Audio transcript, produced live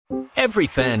Every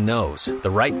fan knows the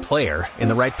right player in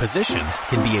the right position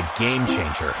can be a game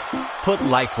changer. Put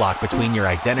LifeLock between your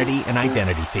identity and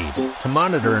identity thieves to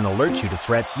monitor and alert you to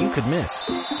threats you could miss.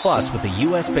 Plus, with a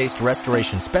U.S.-based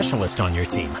restoration specialist on your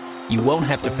team, you won't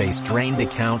have to face drained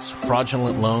accounts,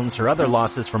 fraudulent loans, or other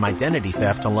losses from identity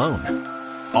theft alone.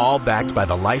 All backed by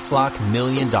the LifeLock $1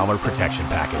 Million Protection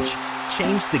Package.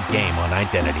 Change the game on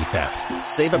identity theft.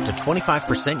 Save up to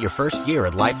 25% your first year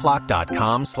at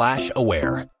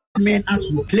LifeLock.com/aware. Men, as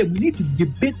we claim, we need to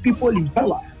debate people in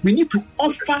power. We need to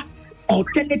offer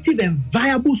alternative and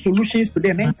viable solutions to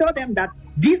them and tell them that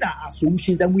these are our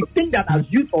solutions, and we think that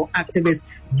as youth or activists,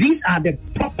 these are the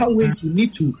proper ways you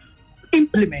need to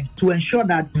implement to ensure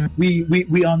that we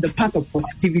are on the path of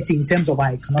positivity in terms of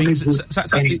our economic growth. Is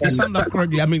that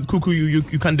correctly? I mean, Kuku, you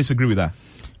can't disagree with that.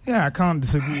 Yeah, I can't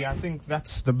disagree. I think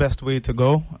that's the best way to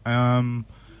go.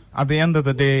 At the end of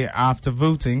the day, after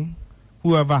voting,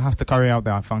 whoever has to carry out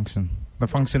their function, the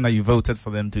function that you voted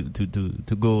for them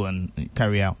to go and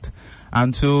carry out.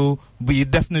 And so we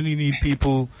definitely need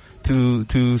people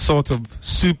to sort of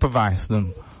supervise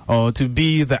them, or to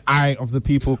be the eye of the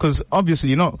people. Because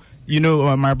obviously,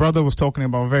 my brother was talking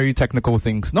about very technical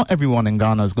things. Not everyone in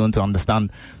Ghana is going to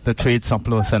understand the trade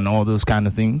surplus and all those kind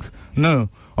of things. No,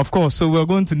 of course. So we're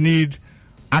going to need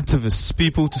activists,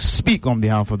 people to speak on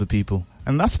behalf of the people.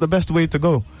 And that's the best way to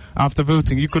go. After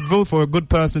voting, you could vote for a good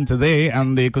person today,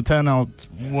 and they could turn out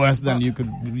worse than you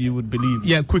would believe.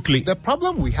 Yeah, quickly. The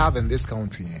problem we have in this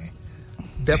country,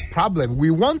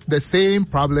 we want the same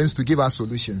problems to give us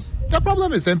solutions. The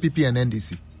problem is MPP and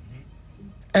NDC.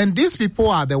 And these people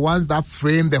are the ones that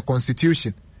frame the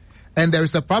constitution. And there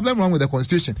is a problem wrong with the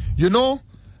constitution.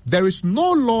 There is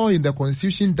no law in the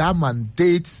constitution that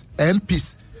mandates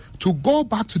MPs to go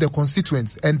back to the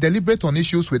constituents and deliberate on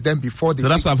issues with them before they. So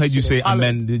that's what I've heard you say.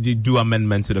 Do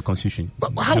amendments to the constitution.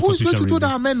 But how is going to do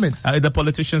the amendments? The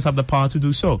politicians have the power to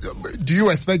do so. Do you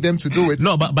expect them to do it?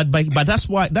 No, but that's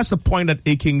the point that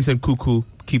Akings and Kuku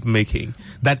keep making.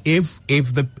 That if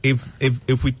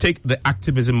we take the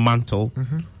activism mantle.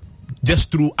 Mm-hmm.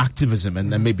 Just through activism and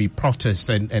maybe protest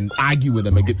and argue with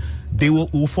them again, they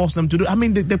will force them to do. I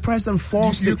mean, the president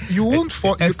forced you won't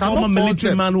force a former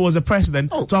military man who was a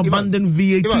president to abandon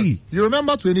VAT. You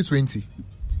remember 2020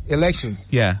 elections?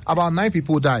 Yeah, about 9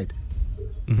 people died.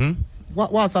 Mm-hmm.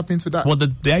 What has happened to that? Well, the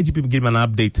IGP gave an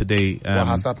update today. What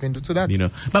has happened to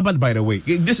that? But by the way,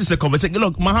 this is a conversation.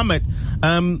 Look, Mohammed,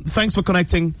 thanks for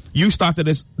connecting. You started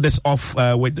this off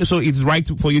with, so it's right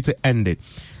for you to end it.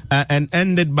 And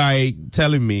ended by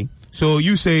telling me, so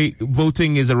you say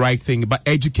voting is the right thing, but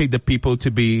educate the people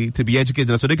to be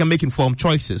educated so they can make informed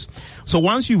choices. So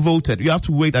once you voted, you have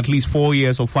to wait at least 4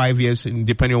 years or 5 years,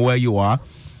 depending on where you are.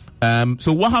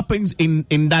 So what happens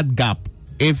in that gap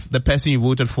if the person you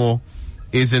voted for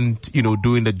isn't,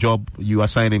 doing the job you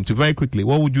assigned him to? Very quickly,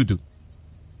 what would you do?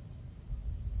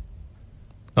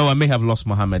 Oh, I may have lost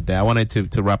Mohammed there. I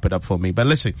wanted to wrap it up for me. But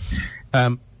listen,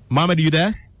 Mohammed, are you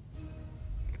there?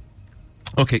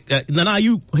 Okay, Nana, are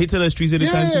you hitting the streets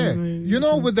anytime?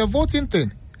 Yeah. With the voting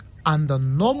thing, under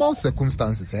normal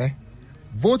circumstances,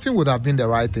 voting would have been the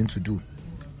right thing to do.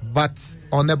 But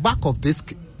on the back of this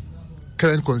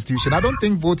current constitution, I don't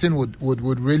think voting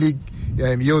would really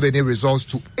yield any results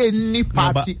to any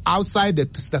party outside the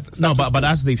status. No, but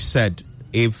as they've said,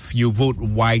 if you vote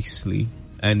wisely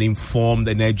and informed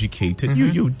and educated,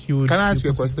 you would. Can I ask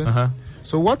you a question? Uh-huh.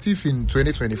 So what if in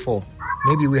 2024,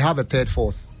 maybe we have a third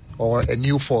force? Or a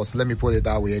new force, let me put it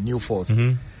that way, a new force.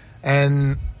 Mm-hmm.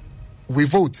 And we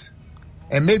vote.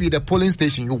 And maybe the polling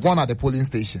station, you won at the polling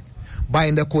station. But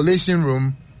in the collation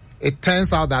room, it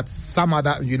turns out that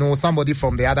somebody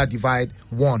from the other divide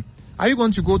won. Are you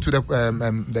going to go to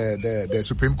the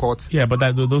Supreme Court? Yeah,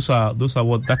 but those are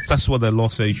that's what the law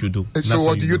says you should do. So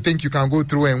what do you think you can go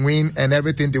through and win and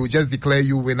everything? They will just declare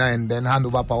you winner and then hand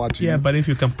over power to you. Yeah, but if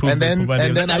you can prove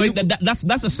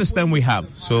that's a system we have.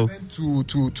 So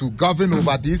to govern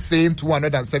over these same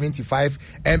 275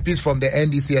 MPs from the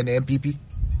NDC and the MPP.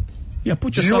 Yeah,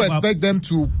 do you expect them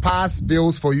to pass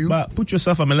bills for you? But put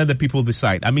yourself up and let the people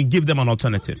decide. I mean, give them an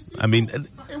alternative. I mean,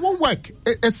 it won't work.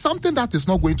 It's something that is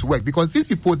not going to work because these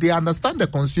people, they understand the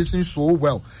constitution so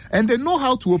well and they know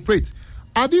how to operate.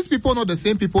 Are these people not the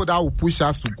same people that will push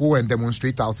us to go and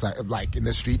demonstrate outside, like in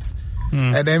the streets?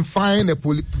 And then find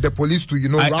the police to,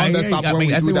 round us up when we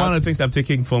do that? I think one of the things I'm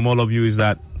taking from all of you is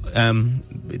that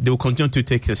they will continue to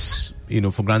take us,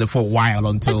 for granted for a while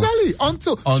until the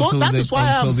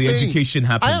education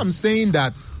happens. I am saying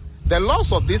that the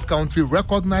laws of this country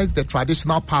recognize the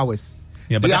traditional powers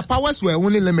Yeah, but their powers were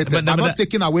only limited, but not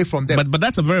taken away from them. But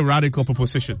that's a very radical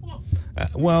proposition.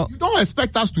 Well, you don't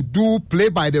expect us to play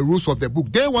by the rules of the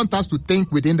book. They want us to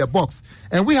think within the box,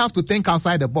 and we have to think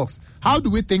outside the box. How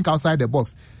do we think outside the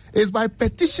box? It's by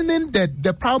petitioning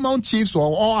the paramount chiefs or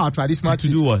all our traditional chiefs.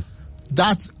 To do what?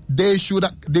 That they should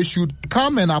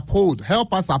come and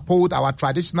help us uphold our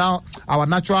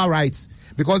natural rights.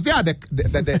 Because they are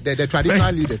the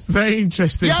traditional leaders. Very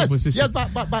interesting proposition. Yes,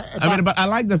 but I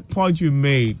like the point you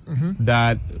made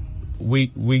that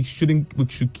we should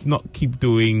not keep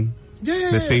doing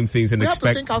the same things and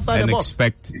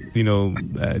expect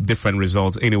different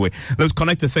results. Anyway, let's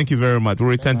connect. Thank you very much. We'll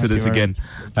return to this again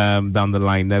down the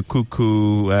line.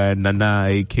 Kuku, Nana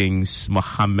A. Kings,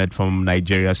 Mohammed from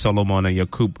Nigeria, Solomon and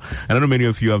Yakub. I know many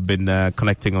of you have been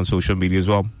connecting on social media as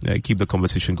well. Keep the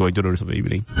conversation going to the rest of the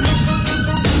evening.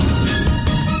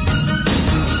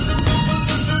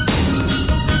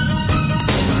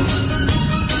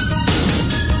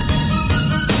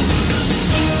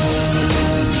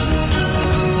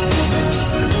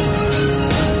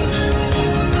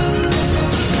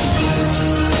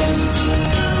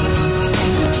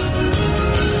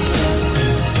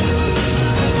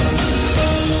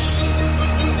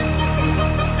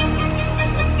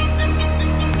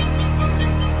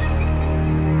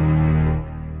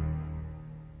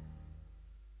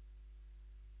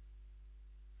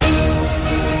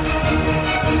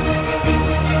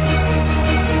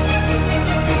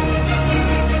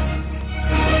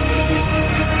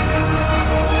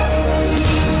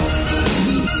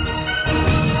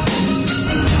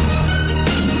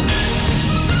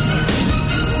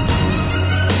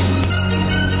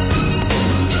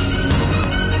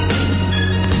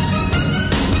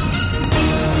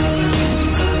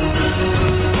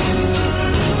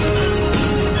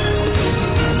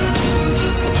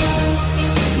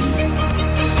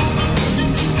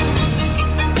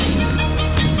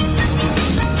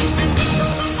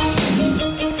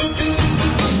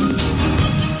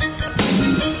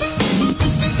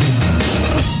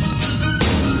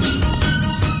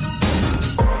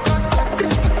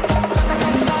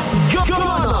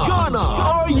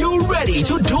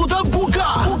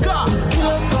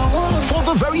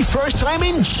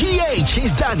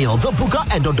 Daniel, the Buga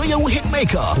and Odoyewu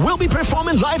hitmaker, will be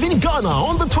performing live in Ghana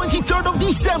on the 23rd of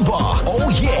December. Oh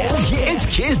yeah. It's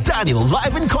Kiss Daniel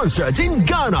live in concert in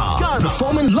Ghana.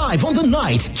 Performing live on the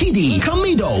night, Kiddy,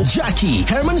 Camido, Jackie,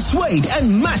 Herman Suede,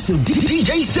 and massive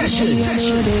DJ sessions.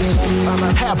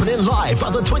 Happening live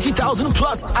at the 20,000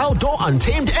 plus outdoor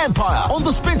Untamed Empire on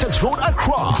the Spintex Road,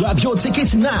 Accra. Grab your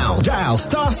tickets now. Dial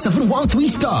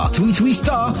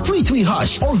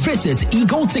 *713*33*33# or visit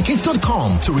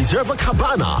egotickets.com to reserve a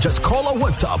cabana. Just call or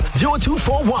WhatsApp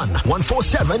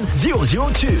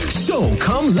 0241-147-002. So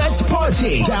come, let's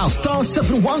party. Dial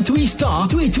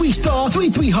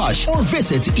 *713*33*33# or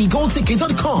visit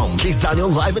egoticket.com. Kiss Daniel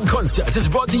live in concert is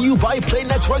brought to you by Play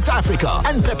Networks Africa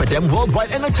and Pepperdam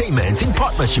Worldwide Entertainment in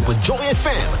partnership with Joy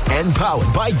FM and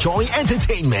powered by Joy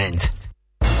Entertainment.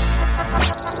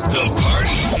 The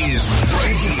party is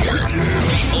right here.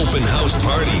 The open house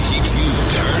party keeps you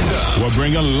turned up. We're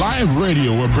bringing live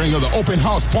radio. We're bringing the open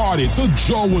house party to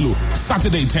Jowulu.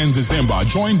 Saturday, 10 December.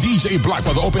 Join DJ Black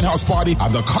for the open house party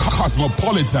at the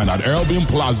Cosmopolitan at Erlbin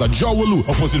Plaza, Jowulu,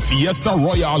 opposite Fiesta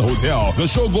Royal Hotel. The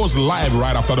show goes live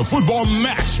right after the football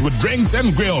match with drinks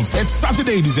and grills. It's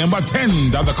Saturday, December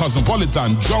 10th at the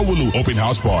Cosmopolitan, Jowulu open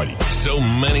house party. So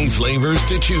many flavors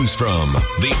to choose from.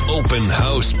 The open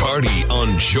house party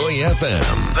on Joy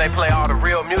FM. They play all the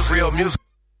real music.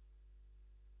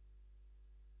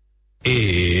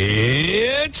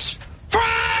 It's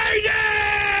Friday!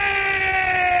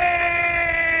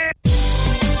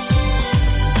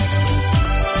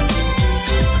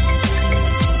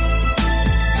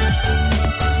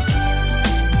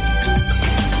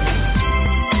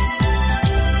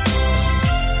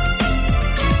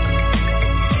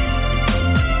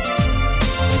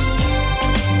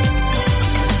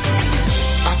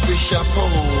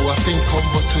 I think come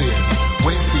to you.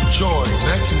 Wait for Joy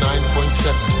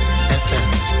 99.7 FM.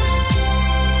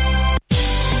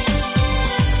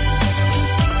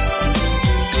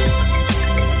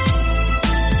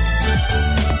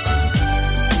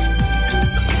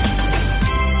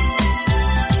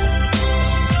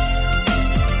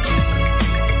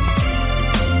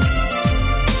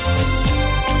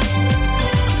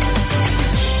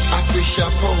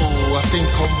 I think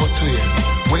come to you.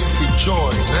 Wait for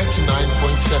Joy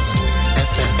 99.7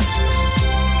 FM.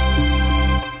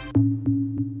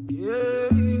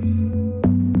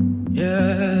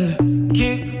 Yeah.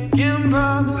 Kim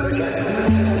promise.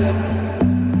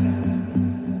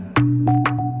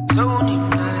 Zone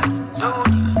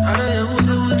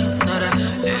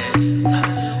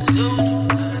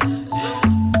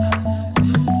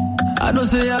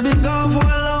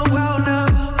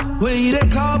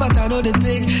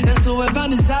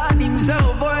on the side,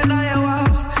 himself, boy, now you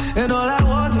wow. And all I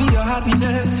want be your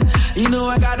happiness. You know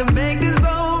I gotta make this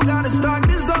dough, gotta stock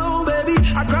this dough, baby.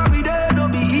 I cry me there,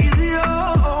 don't be easy,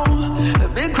 oh.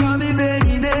 And make cry me,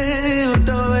 baby, there.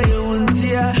 Although you won't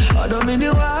see ya, although many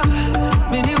wow,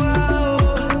 many wow.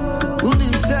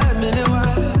 Unim said, many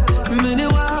wow, many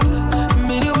wow,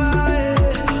 many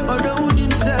wow. Although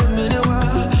Unim said, many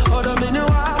wow, although many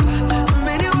wow,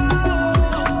 many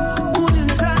wow.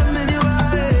 Unim said, many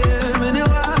wow, many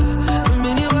wow,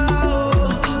 many wow.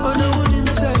 Although Unim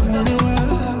said, many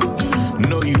wow.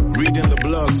 Know you reading the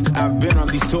blogs, I've been on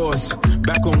these tours.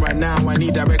 Back home right now, I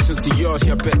need directions to yours.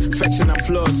 Your perfection and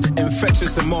flaws,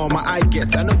 infectious and more. My eye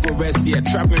gets, I don't go rest yet.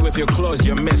 Trap me with your claws,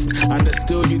 you're missed.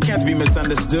 Understood, you can't be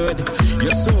misunderstood.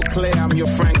 You're so clear, I'm your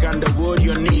Frank Underwood.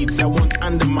 Your needs, I won't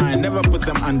undermine, never put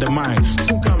them under mine.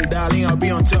 Soon come, darling, I'll be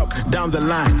on top, down the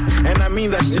line. And I mean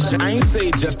that shit, I ain't say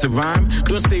it just to rhyme.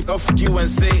 Don't say off you and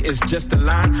say it's just a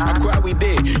line. I cry we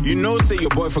did, you know, say your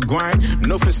boy for grind.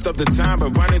 No for stop the time,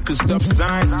 but running to stop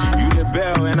signs. You the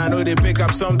bell, and I know they pick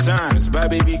up sometimes. Bye,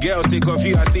 baby girl, sick of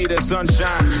you, I see the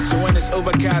sunshine. So when it's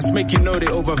overcast, make you know they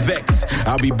overvex.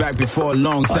 I'll be back before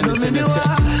long, send it in the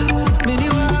text. Many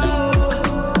wow,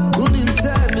 Unim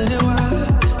said, many wow,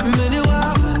 many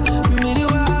wow, many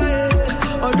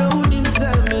wow. Although Unim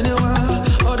said, many wow,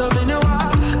 although many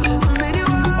wow, many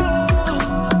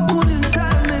wow. Unim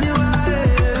said, many wow,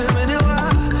 many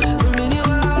wow, many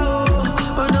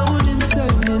wow. Although Unim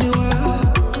said, many wow.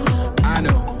 I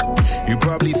know, you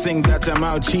probably think that I'm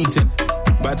out cheating.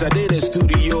 But I did a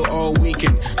studio all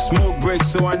weekend. Smoke breaks,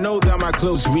 so I know that my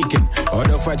clothes weaken.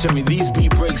 Although fetch me these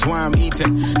beat breaks while I'm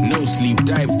eating. No sleep,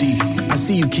 dive deep. I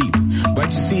see you keep. But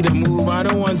you see the move, I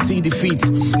don't want to see defeat.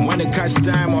 When it catch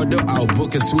time, although I'll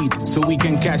book a suite. So we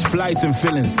can catch flights and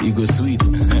feelings. Ego sweet.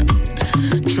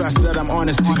 Trust that I'm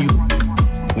honest to you.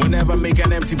 Whenever I make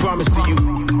an empty promise to you.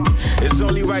 It's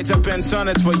only right to pen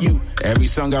sonnets for you. Every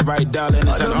song I write, darling,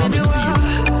 it's an homage to you.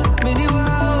 Many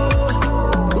wow.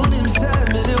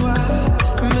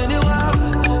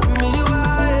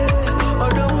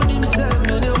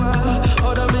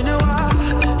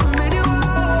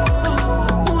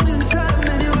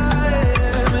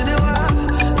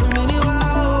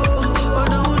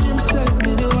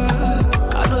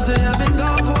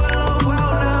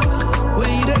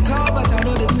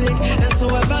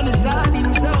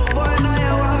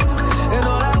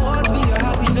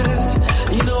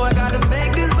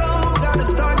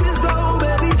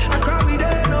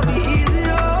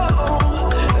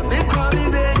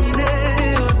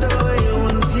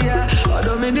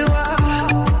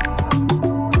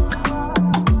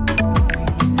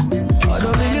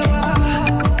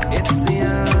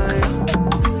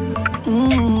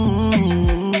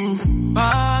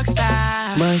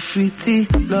 Sweetie,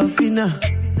 Lovina,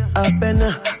 Abena,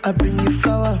 I bring you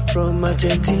flower from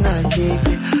Argentina,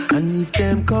 yeah. And if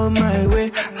them come my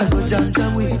way, I go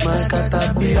jam with my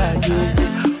caterpillar,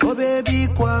 yeah. Oh baby,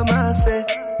 Kwama say,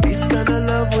 this kind of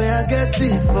love where I get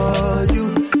it for you.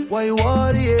 Why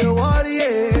worry,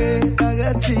 I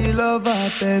get it love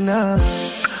Abena.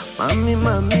 Mami,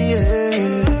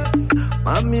 yeah.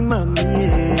 Mami,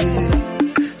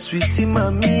 yeah. Sweetie,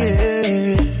 mami,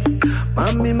 yeah.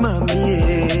 Mami,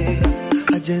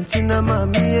 yeah. Argentina,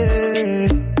 mami, yeah.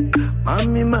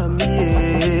 Mami,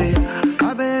 yeah.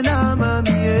 Abena,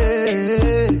 mami,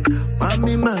 yeah.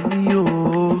 Mami,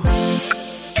 oh.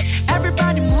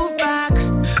 Everybody move back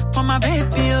for my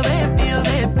baby, oh, baby, oh,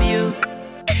 baby, oh.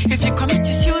 If you commit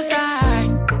to suicide,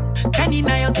 then you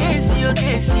know your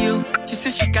case, you. She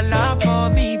said she got love for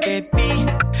me, baby.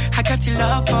 I got your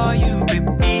love for you,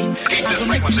 baby. Keep the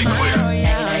frequency clear.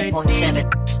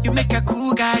 99.7. You make a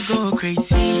cool guy go crazy.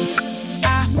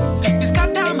 You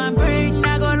scatter my brain,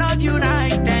 I go love you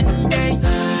night and day.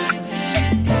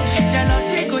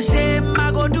 Jealousy go shame,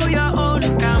 I go do your own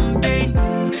campaign.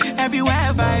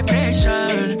 Everywhere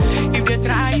vibration. If they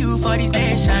try you for this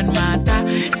nation matter,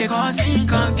 they causing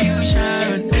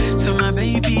confusion. So my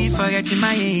baby, forget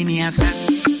my alias.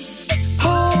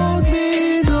 Hold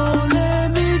me, don't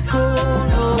let me go,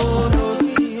 no.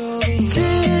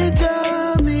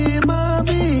 Ginger me,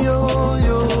 mommy, yo.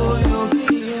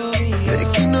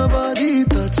 Making nobody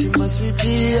touch my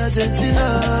sweetie Argentina.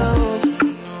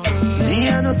 Me,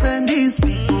 I no send these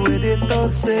people where they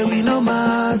talk, say we no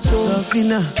match.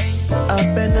 Lovina,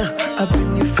 Abena, I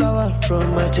bring you flower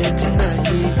from Argentina,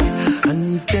 yeah.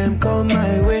 And if them come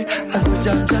my way, I go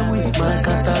jam with my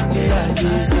caterpillar,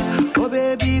 yeah. Oh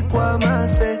baby, Kwama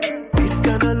say, this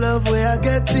kind of love where I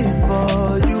get it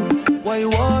for you. Why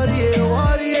worry,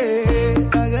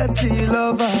 I get it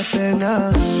love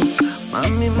Abena.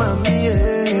 Mami,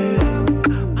 yeah.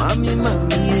 Mami,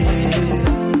 yeah.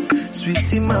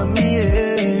 sweetie mommy,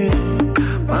 yeah.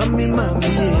 Mommy, mommy,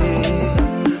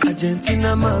 yeah.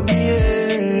 Argentina, mommy,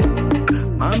 yeah.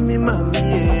 Mommy, mommy,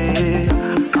 yeah.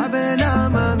 Abena,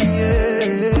 mommy,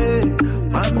 yeah.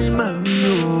 Mommy, mommy,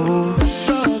 oh.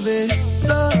 Love it,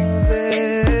 love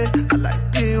it. I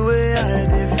like the way I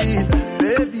feel.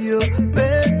 Baby,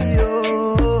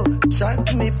 oh.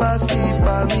 Shock me, pass it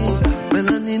by me.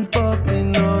 Melanin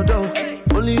popping, no doubt.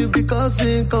 Only you be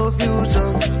causing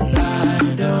confusion. I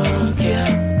don't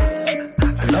care.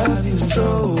 I love you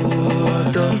so.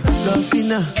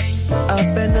 Lovina,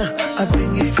 Apena, I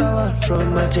bring you flower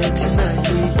from Argentina,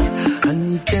 yeah.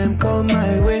 And if them come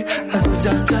my way, I go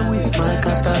jump with my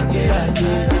caterpillar,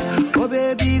 yeah. Oh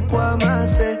baby, Kwama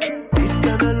say, this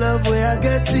kind of love where I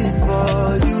get it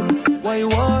for you. Why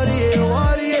worry,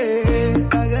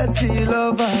 I get it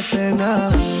love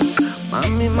Apena.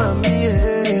 Mommy, mommy,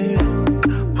 yeah.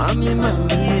 Mommy,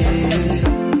 mommy,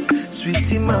 yeah.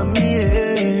 Sweetie, mommy,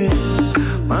 yeah.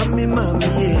 Mommy, mommy,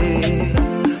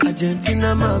 yeah.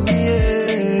 Argentina, mommy,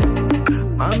 yeah.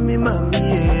 Mommy, mommy,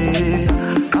 yeah.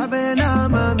 Abena,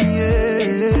 mommy,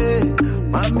 yeah.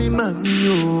 Mommy, mommy,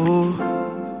 oh.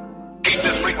 Keep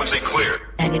this frequency clear.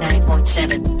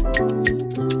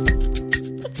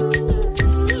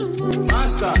 99.7.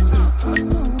 Master.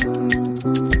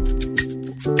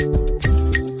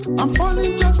 I'm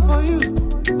falling just for you.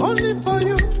 Only for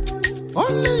you.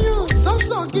 Only you. So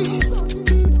soggy.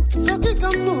 Soggy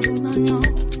come for now.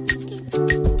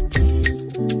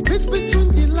 Read between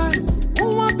the lines.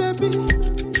 Oh, my baby.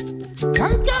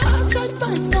 Can't get side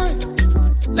by side.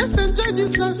 Let's enjoy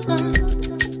this lifestyle.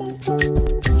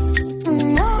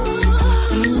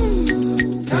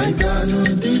 Can't get no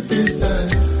deep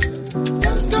inside.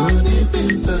 Let's go deep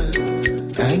inside.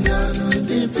 Can't get no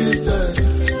deep inside.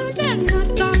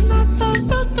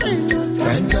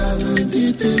 Can't get no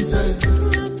deep inside.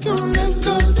 Let's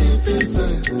go deep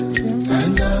inside.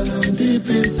 Can't get no deep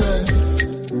inside.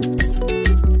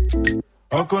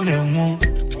 Okonemu,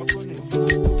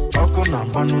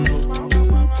 Okonambanunu,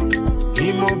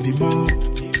 Imo Bimo,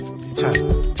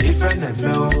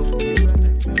 Ifenemeo,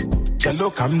 Jello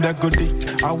Kamda Goody.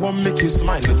 I won't make you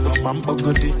smile, little Mambo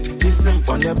Goody. Listen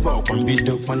on the bow, one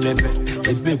video on the bed.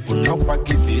 The people know what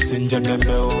give this in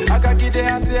Janabel. I can get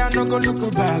there, I say I no go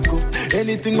look back.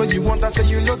 Anything what you want, I say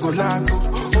you no go lack.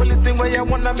 Only thing where I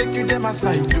wanna make you them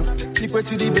aside. Keep it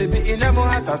to the baby, in a more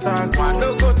heart attack. I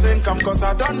no go think I'm cause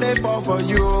I don't dey fall for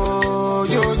you.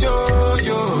 Yo.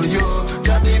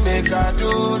 Daddy make a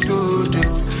do.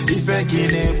 If I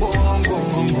get a boom.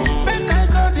 Make I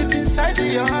go deep inside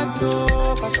your heart, though.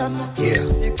 Yeah.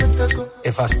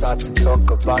 If I start to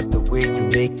talk about the way you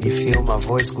make me feel, my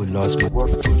voice go lost, my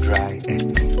words go dry.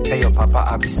 Tell your papa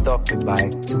I'll be stopping by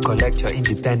to collect your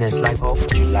independence life off of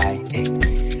July.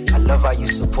 I love how you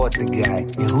support the guy.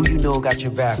 And who you know got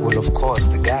your back? Well, of course,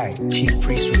 the guy. Chief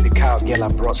priest with the cow, girl, I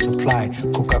brought supply.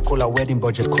 Coca-Cola wedding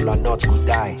budget, cola not go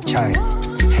die. Child.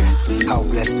 How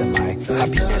blessed am I?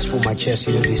 Happiness for my chest,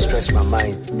 you know, they stress my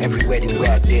mind. Every wedding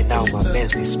where I did now, my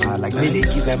men's they smile. Like when they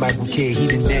give them my bouquet, he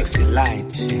the next in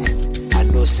line. I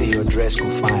know say your dress go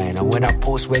fine. And when I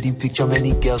post wedding picture,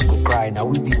 many girls go cry. Now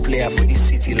we be player for this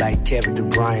city like Kevin De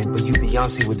Bruyne. But you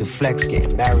Beyonce with the flex,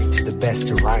 getting married to the best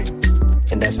to rhyme.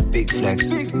 And that's a big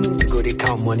flex. We go they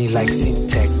count money like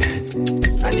fintech.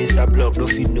 And Insta blog,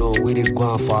 don't you know where they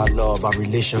going for our love, our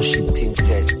relationship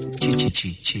tinted. Chi.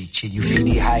 You feel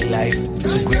the high life.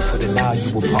 So grateful that now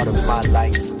you were part of my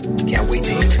life. Can't wait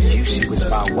to introduce you as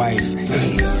my wife.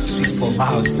 Hey, sweet for my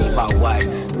house, see my wife.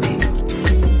 Hey,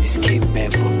 this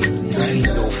caveman for me, this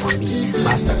female for me,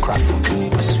 mastercraft for me,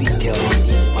 my sweet girl for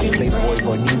me, my playboy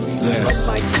bunny, love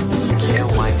my team, can't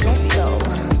wine for me.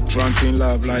 Drunk in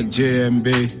love like JMB.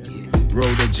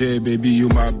 Roll the J, baby, you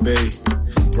my bae.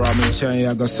 Ramen Chang,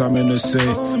 I got something to say.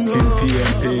 King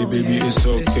PMP, baby, it's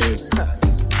okay.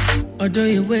 Although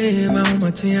you weigh my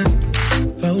own tia,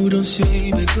 but who don't see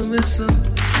you become a son.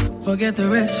 Forget the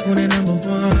rest when number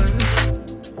one.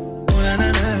 Oh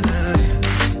na.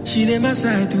 She did my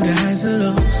side through the highs and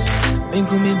lows. Been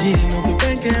coming deep, no be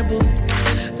bankable.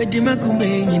 But the man come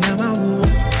in our home.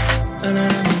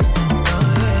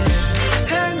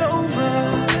 Hangover.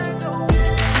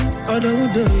 Although we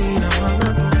do it,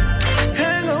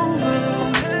 hangover.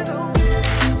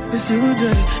 This is what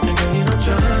day, and girl, you know,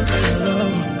 drunk for your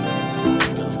love.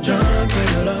 Drunk for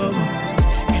your love.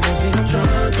 You know, see, I'm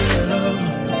drunk for your love.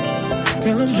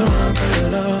 Girl, I'm drunk for your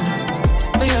love.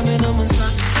 But yeah, me no man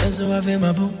son, and so I feel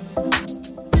my boo.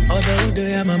 Although we do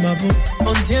ya mama boo.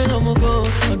 Until no more go,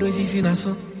 although she see na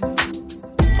so.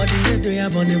 Although you do ya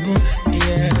bonne boo,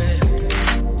 yeah.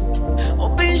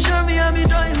 Open show me, I'm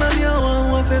doing my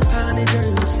own, what for panic,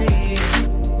 you see.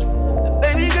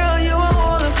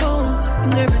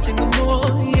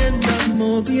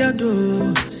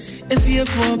 do. If you're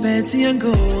poor, Betty and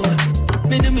go.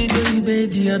 Me do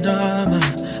baby, a drama.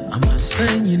 I'm a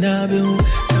saying you now be so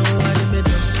what do me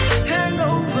do?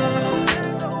 Hangover.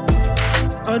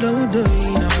 Oh, don't do it.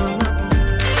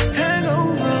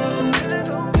 Hangover.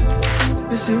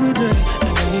 This is what day.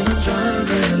 And then I'm drunk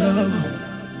for your love.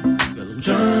 Girl, I'm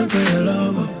drunk for your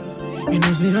love. You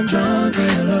know, see, I'm drunk for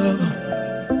your love.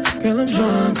 Girl, I'm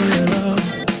drunk for your love.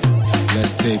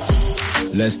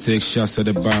 Let's take shots at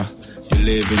the bar. You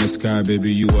live in the sky,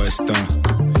 baby, you are a star.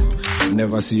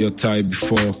 Never see your type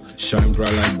before. Shine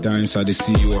bright like dimes, I did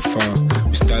see you afar.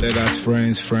 We started as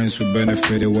friends with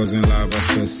benefit. It wasn't love at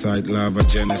first sight, love at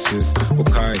Genesis.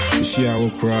 Okay, she I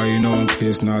will cry, you know I'm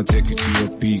pissed. Now I'll take you to your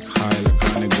peak, high like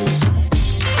cannabis.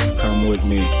 Come with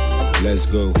me, let's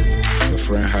go. Your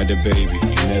friend had a baby,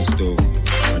 you next door.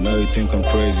 I know you think I'm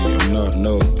crazy, I'm not,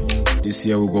 no. This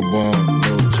year we go bomb,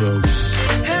 no jokes.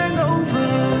 Hangover.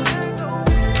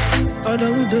 Oh,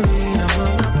 don't do it.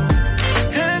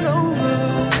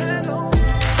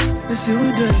 This is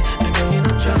what day, and girl, you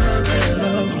know drunk for your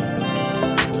love.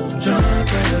 Drunk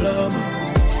for your love.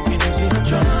 You know, see, I'm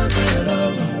drunk for your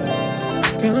love.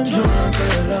 Girl, I'm drunk for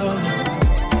your love.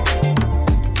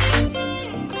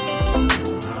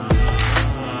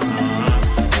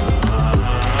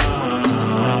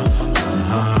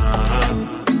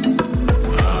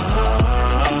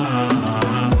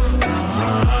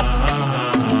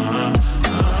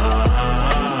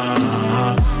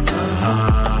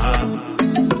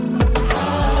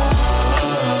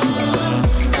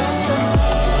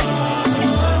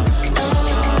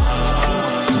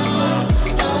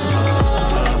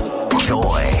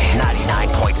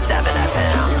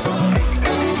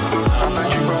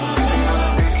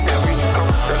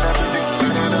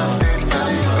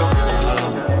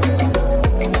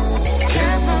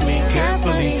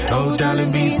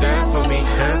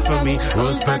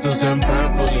 Rose petals and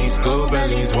purple leaves, gold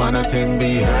bellies, wanna think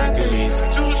be Hercules.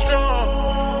 Too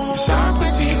strong.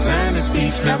 Socrates and his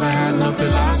speech never had no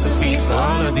philosophies.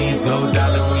 All of these, oh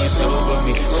darling, when you sober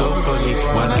me, so funny,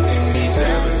 wanna think be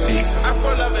 70s. I'm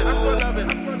for loving.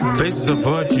 Faces of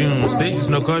fortune, stages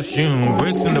no costume,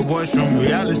 breaks in the washroom,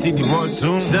 reality divorce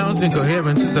soon. Sounds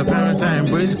incoherent, it's apparent I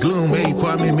embrace gloom. Hey,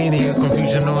 Kwame Media,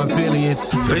 confusion, no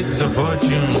affiliates. Faces of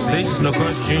fortune, stages no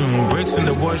costume, breaks in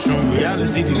the washroom,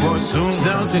 reality divorce soon.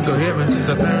 Sounds incoherent, it's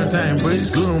apparent I embrace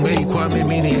gloom. Hey, Kwame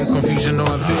Media, confusion, no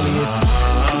affiliates.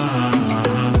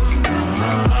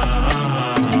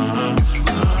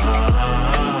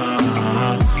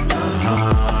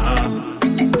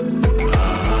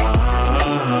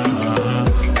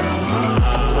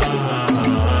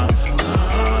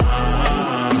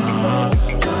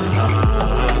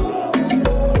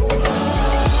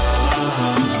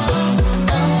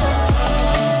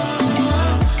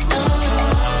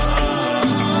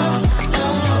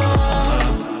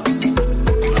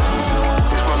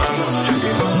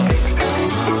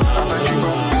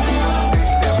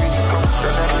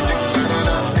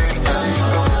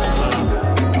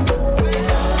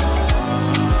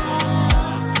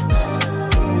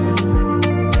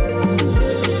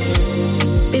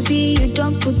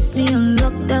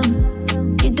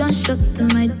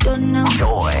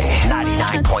 Joy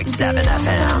 99.7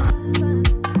 FM.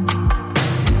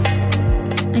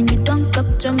 And you don't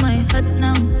capture my heart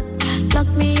now. Lock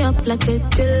me up like a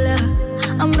killer.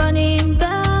 I'm running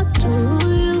back to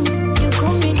you. You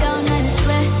cool me down, I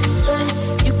swear.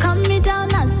 You calm me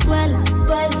down as well.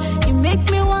 You make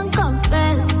me want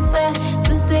confess.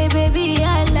 To say, baby,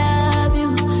 I love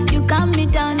you. You calm me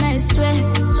down, I swear.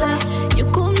 You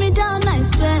cool me down, I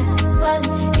swear.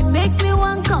 You make me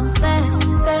want confess.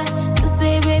 To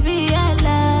say, baby, I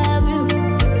love you.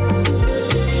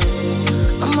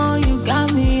 You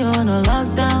got me on a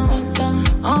lockdown.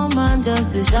 Oh man,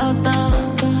 just a shout out.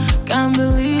 Can't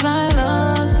believe I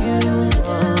love you.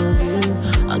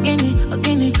 Again,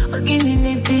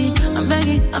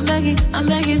 I'm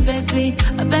begging, baby.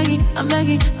 I'm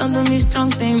begging, don't do me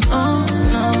strong thing. Oh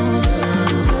no.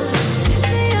 You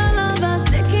see your love is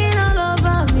taking all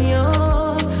over me,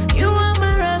 oh. You are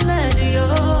my remedy,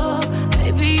 oh.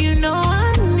 Baby, you know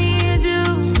I need you,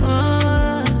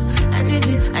 oh.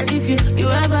 And if you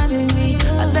ever need me,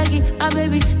 I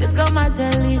baby, let's go my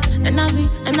telly. And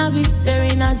I be there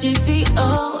in a jiffy,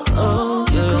 oh.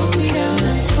 You cool me down, I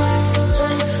swear.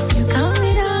 You calm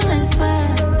me down, I swear.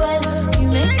 You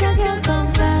make a girl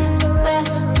confess.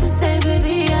 To say,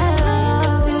 baby, I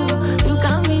love you. You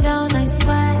calm me down, I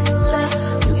swear.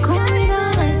 You cool me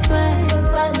down, I swear.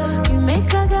 You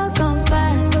make a girl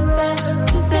confess.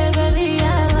 To say, baby, I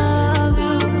love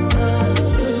you.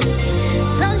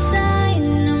 Sunshine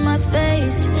on my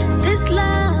face. This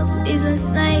love is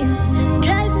insane.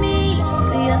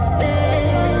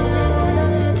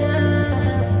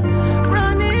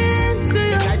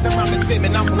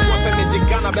 down for force and the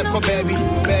Ghana back for baby.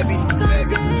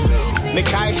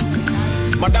 Mekai,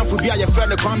 Madame Fubia, your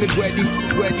friend, call me ready,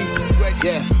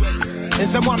 yeah. And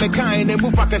someone me kind and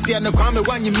move like I say, and the crime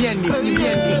one you mean.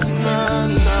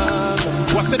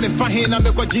 What's in the fine? I'm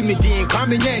a Jimmy Dean, call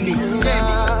me Yanny.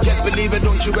 Just believe it,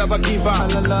 don't you ever give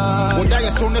up. When die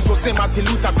as soon as we say Martin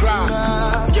Luther cry.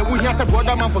 Yeah, we have a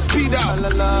brother man for speed up.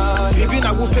 Even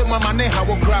I will feel my money, I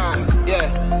will cry.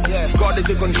 Yeah, God is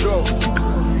in control.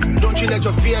 Don't you let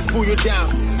your fears pull you down.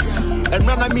 And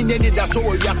none of me needed that, so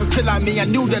yes, still I mean, I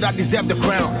knew that I deserved the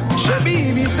crown.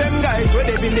 Shabby, be same guys where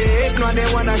they been the hate, now they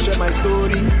wanna share my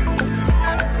story.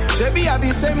 Shabby, I be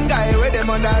same guy where them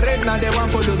on the red, now they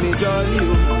want follow me jolly.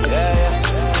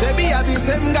 Yeah. Shabby, I be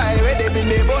same guy where they been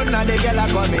the bone, now they get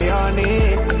like on me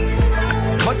honey.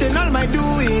 But in all my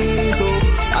doing, so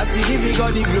I still give me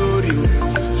God the glory.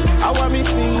 I want me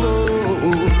single.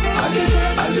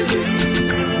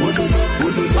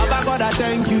 Baba God, I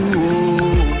thank you.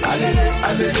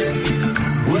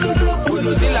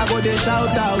 Still I go they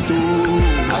shout out.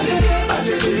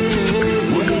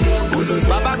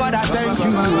 Baba God, I thank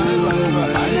you.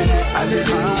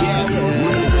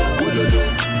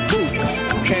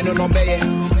 Can't no obey.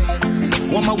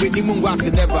 One more with the moon was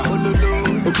never.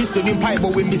 Okisto ni pipe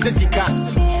with me Sesika.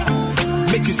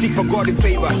 Make you seek for God in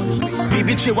favor.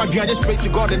 Baby, chill what you just pray to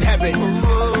God in heaven.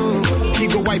 He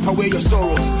go wipe away your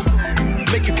sorrows.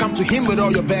 Make you come to him with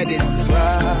all your burdens.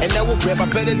 And I will grab a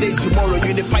better day tomorrow. You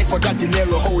need to fight for that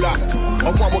dinero, hold up.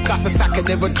 Or one will cast a sack and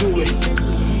never do it.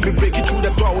 We break it through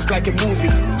the door, it's like a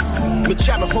movie. Me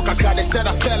chama hook a car, they said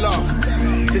I fell off.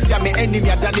 Since I'm an enemy,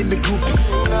 I done in me group.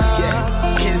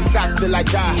 Yeah, can't sack till I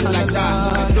die.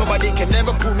 Nobody can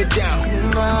never pull me down.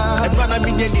 And when I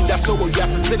mean any that's so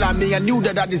yes, still I mean I knew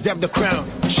that I deserved the crown.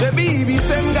 Shabby, be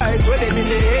same guys where they been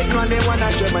the hate, now they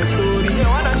wanna share my story.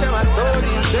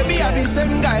 Shabby, I be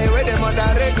same guy where them on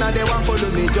the red, now they want follow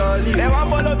me jolly.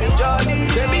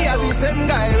 Shabby, I be same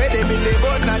guy where they been the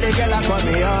boat, now they get like on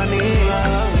me honey.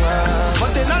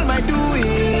 But in all my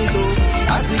doing, so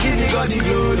I still give me God the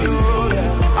glory.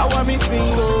 I want me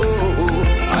single.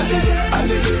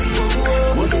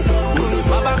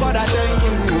 Baba God, I thank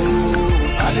you.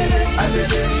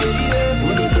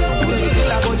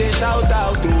 Still I go they shout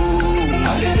out. No.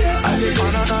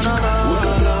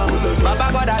 Baba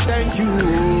God, I thank you.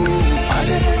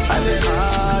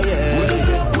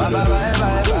 Baba, bye.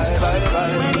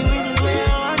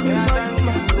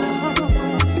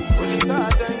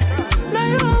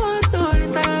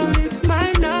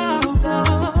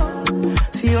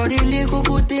 All the little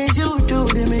good things you do,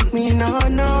 they make me no.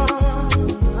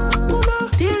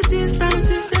 This distance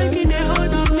is taking a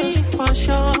hold of me for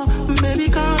sure. Baby,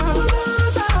 come.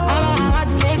 I want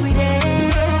to make me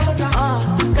there.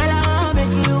 Girl, I want to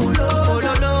make you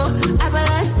low. I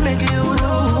better make you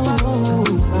low.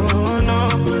 No.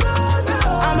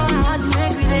 I want to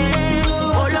make me there.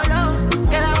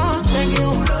 Girl, I want to make you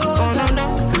low. No.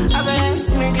 I better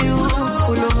make you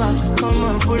pull over. Come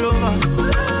on, pull over.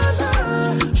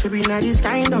 Should be not these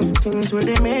kind of things where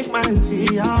they make man see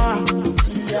ya.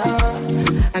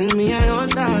 And me, I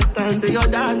understand, say your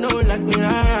dad know like me, see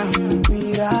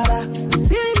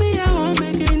me, I won't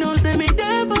make you know, say me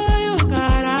there for you,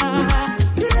 cara.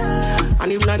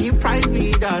 And if not the price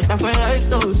be that, I feel like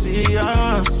to see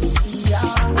ya.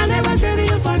 I never traded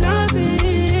you for nothing.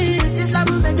 This love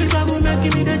will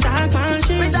make me the dark man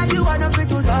shit. Without you, I don't fit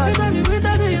to love.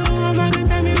 Without you, I'm not gonna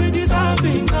tell me with this all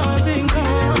thing.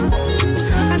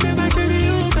 I never tell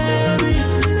you, baby.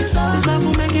 This love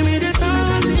will make me this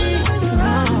something.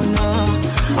 No.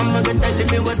 I'm not gonna tell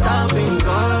me what's happening. I'm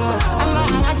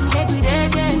gonna want to make me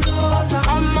dead.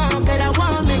 I'm not gonna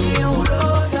want to make you.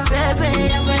 Baby,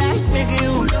 I'm gonna make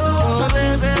you.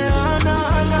 Baby, no.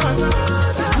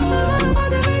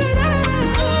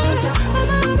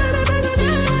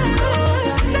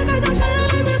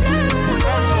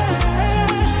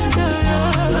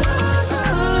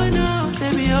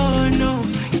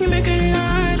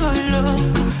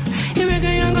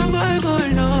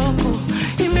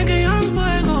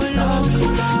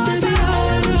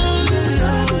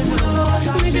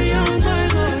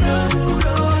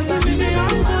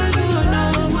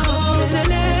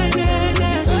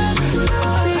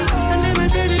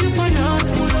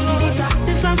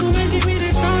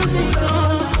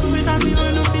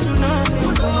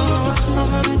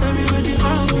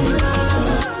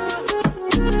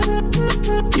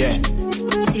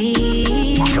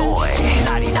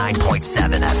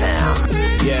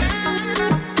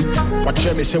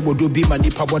 Me say we do be my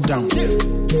nipa what down.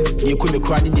 You could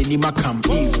cry in the Nima camp.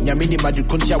 Yamini Madrid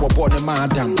Kuntia were born a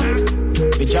madam.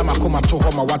 The Jama come to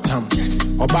home a watam.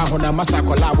 Oba hona masa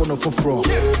kola wono fofro.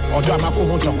 Odo amako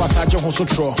ho to kwasa je ho so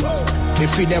tro. Me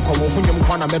fi ne ko wo hunyum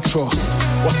kwana metro.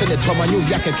 What's in the Toma New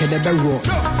Yak and Nebero?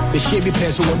 The shabby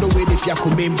pencil will no way if you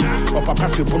come in. Or Papa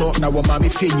Fibuno, now what mammy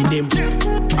fear you name.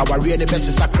 Our real best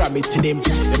is sacrament to name.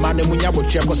 The man when you will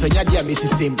check us and Yadia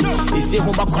Mrs. Sim. They say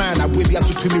home back I will be a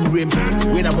swimming rim.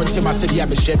 When I want to my city,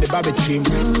 I'm a shabby baby dream.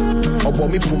 Or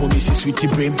Bommy Pumo, Mrs. Sweetie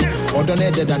Brim. Or don't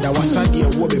end that I was Sunday a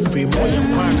woman frame. Or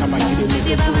young crank, I'm like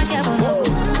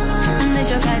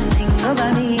you can't think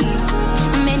about me.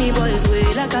 Many boys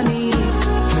will like me.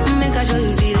 Make a show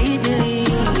you believe.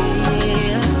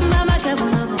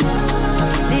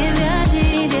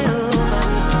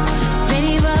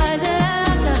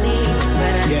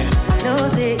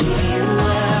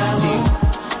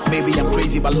 Maybe I'm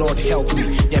crazy, but Lord help me.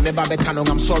 Yeah, me babe canon,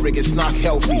 I'm sorry, it's not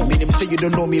healthy. Meaning say you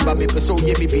don't know me, but me so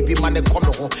yeah, me baby man come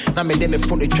home. Now me dem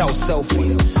phone the child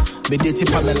selfie. Me date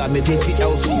Pamela, me date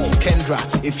Elsie, Kendra.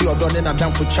 If you're done, then I'm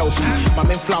down for Chelsea. My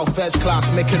men fly first class,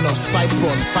 making us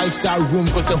Cyprus 5-star room,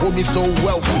 cause the home is so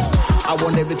wealthy. I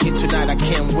want everything tonight, I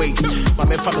can't wait. My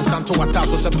men from Santo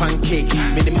Atasos a pancake.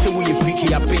 Me dem say we you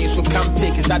freaky, I pay, so come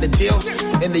take. Is that the deal?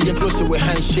 And they closer with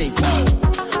handshake.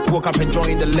 Woke up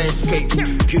enjoying the landscape.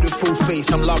 Beautiful face,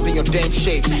 I'm loving your damn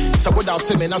shape. So without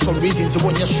him, and that's some reasons to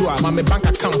want your sure. My bank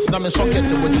accounts, now I'm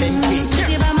socket with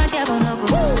 10K.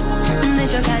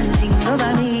 Can't think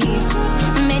about me.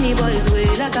 Many boys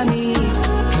will like me.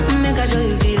 Make a show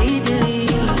you believe.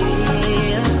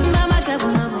 Mama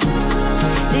Kabuno.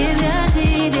 This is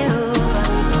the over.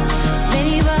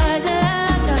 Many boys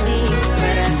like me.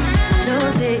 But I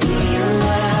don't say you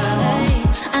are.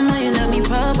 I know you love me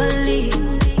properly.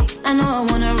 I know I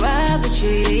wanna ride with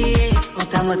you.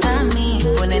 What I'm me.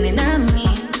 When any me.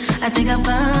 I think I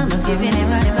found myself in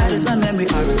everybody. Lose my memory.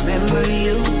 I remember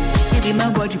you. Be my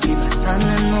body, be my sun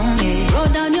and moon. Roll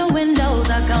down your windows,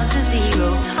 I count to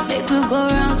 0. Make we go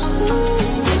round 2.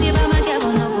 City by my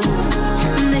cabin, no go.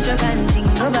 Nature can't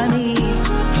think about me.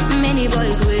 Many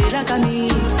boys will like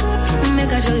me.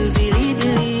 Make a show you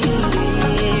believe.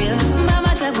 By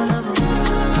my cabin, no go.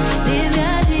 This is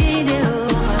the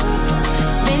over.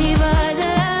 Many boys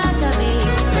like me.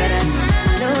 But I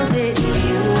don't say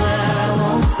you are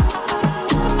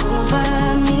over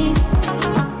me.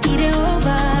 It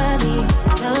over.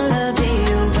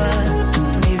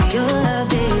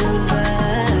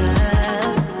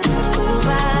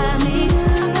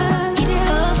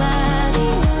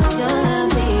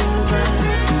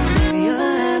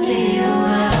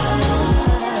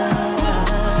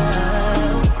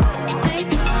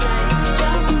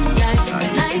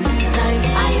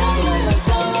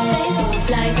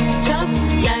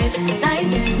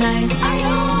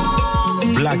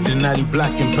 Black Denali,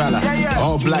 black Impala,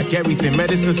 all black everything,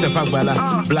 medicine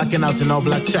Sefagbala, blacking out in all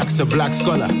black checks, a black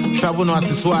scholar, travel no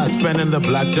accessoires, spending the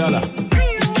black dollar,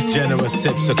 generous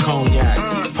sips of cognac,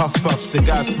 puff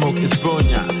cigar smoke is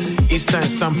bronya, Eastern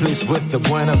someplace with the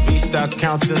Buena Vista,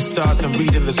 counting stars and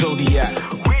reading the zodiac.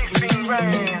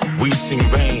 We've seen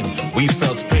rain, we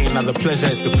felt pain, now the pleasure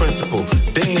is the principle.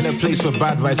 They ain't a place where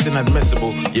bad vibes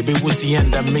inadmissible. You be with the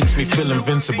end that makes me feel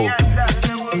invincible.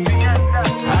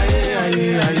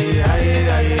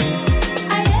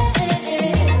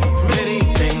 Many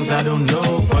things I don't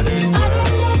know for this world.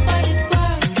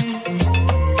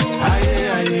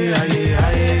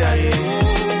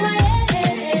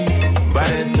 By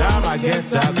the time I get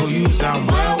to, I go use them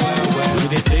well. We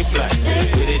they take flight,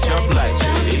 we they jump like.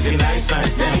 Even nice,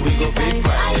 then we go big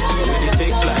price. We they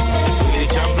take flight, we they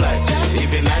jump like.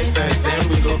 Even nice, then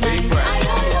we go big price.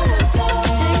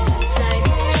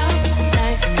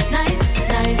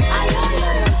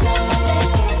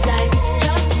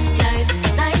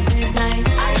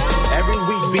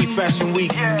 Fashion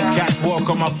week, catwalk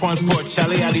on my front porch,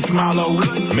 Charlie Ali smile all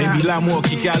week. Maybe L'amour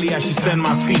Kigali, I should send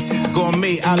my feet.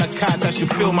 Gourmet a la carte, I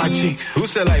should fill my cheeks. Who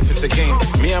said life is a game?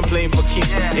 Me, I'm playing for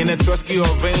keeps. In a Trusky or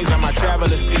range, I'm a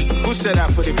traveler's feet. Who said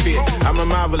I put it fear? I'm a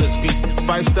marvelous beast.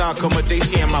 5-star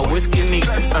accommodation and my whiskey neat.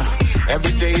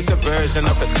 Every day is a version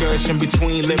of excursion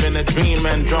between living a dream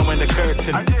and drawing the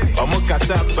curtain.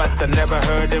 Omukasa, but I never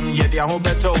heard him. Yet I hope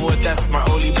that's over, that's my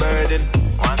only burden.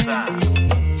 One time.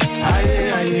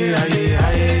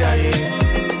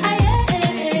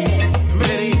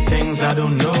 Many things I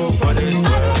don't know for this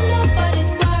world.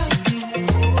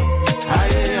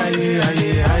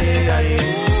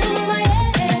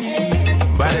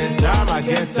 By the time I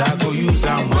get to, I go use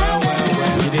them well.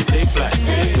 We they take flight,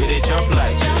 we they jump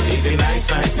like. Even nice,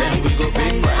 then we go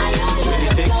big price. We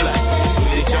they take flight, we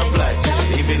they jump like.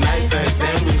 Even nice,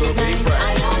 then we go big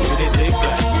price. We they take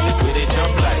flight, we they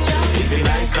jump like. Even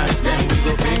nice, then we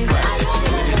go big price.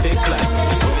 We they take flight,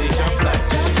 we they jump like.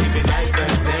 Even nice,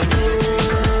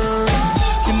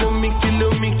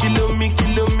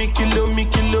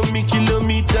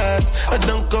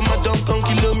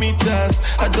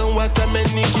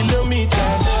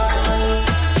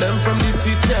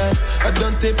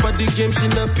 game, she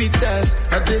no pitas.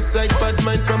 I decide bad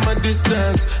mind from a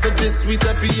distance. But this sweet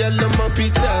happy yellow my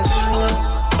pitas.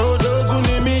 Oh,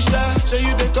 Doguni Misha, show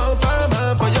you the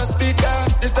confirm for your speaker.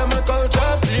 This time I call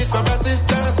chopsticks for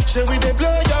assistance. Show we they blow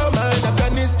your mind,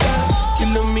 Afghanistan.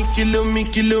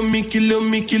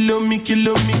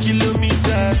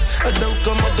 Kilometers. I don't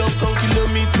come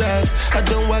kilometers. I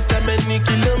don't walk that many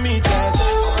kilometers.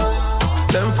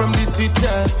 Learn from the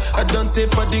teacher. I don't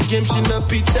take for the game, she no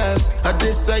pitas. I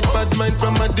decide bad mind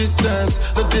from a distance.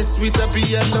 But this sweet happy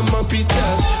yellow my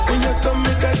pitas. When you come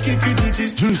make I give you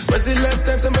digits. Was the last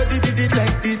time somebody did it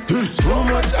like this? So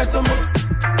much I so much.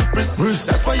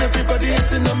 That's why everybody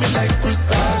hating on me like Chris.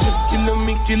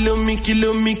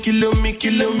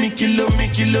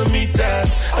 Kilometers.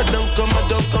 I don't come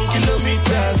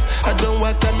kilometers. I don't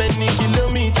walk that many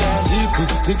kilometers.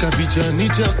 People think I be Johnny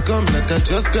just come. Like I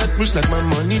just got rich, like my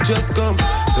money just come.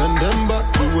 Send them back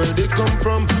to where they come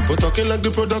from. For talking like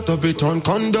the product of a torn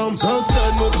condom.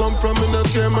 Outside no come from, me no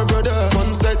care, my brother.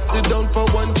 One side, sit down for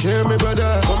one chair, my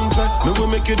brother. Come try, no will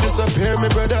make you disappear, my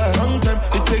brother. Long time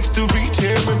it takes to reach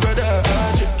here, my brother.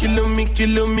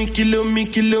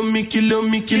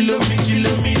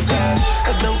 Kilometers.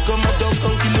 I don't come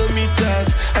kilometers.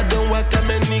 I don't walk that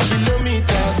many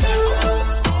kilometers.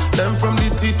 Learn from the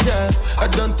teacher. I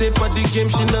don't take for the game,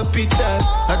 she no pitas.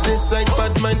 I decide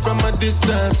bad mind from a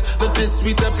distance. But this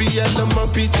sweet happy yellow my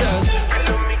pitas.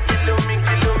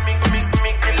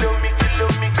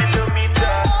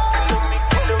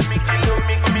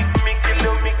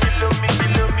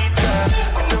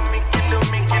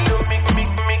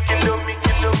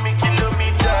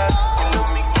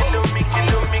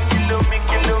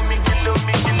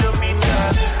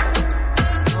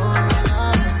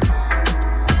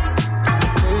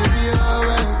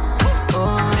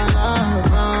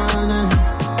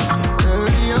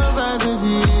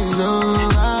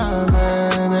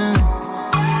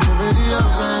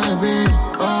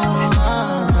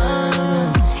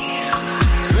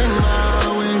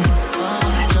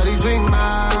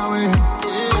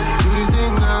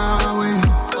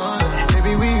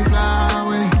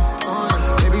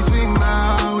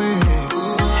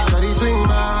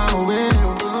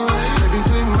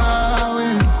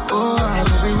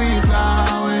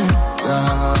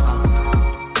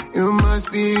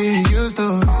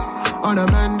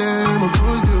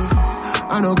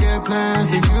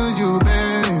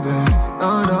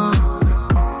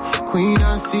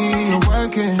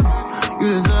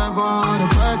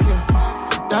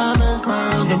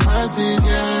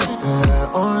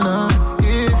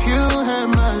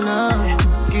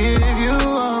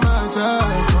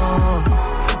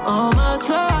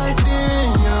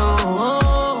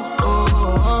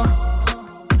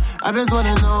 I just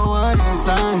wanna know what it's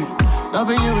like.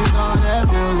 Loving you is all that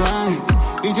feels right.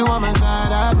 Need you on my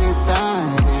side, I'll be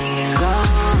side.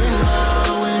 Swing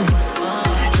my way,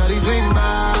 shawty swing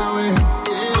my way.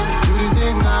 Do this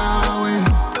thing my way,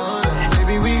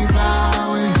 baby we fly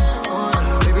away.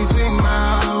 Baby swing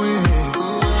my way,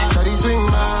 shawty swing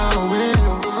my way.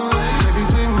 Baby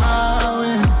swing my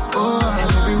way,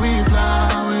 baby we fly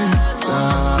away.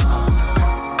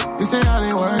 You say I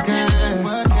ain't working.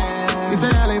 You say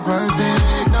I ain't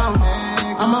perfect, no.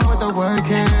 I'm up with the work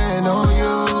and oh,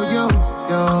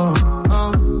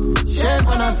 shake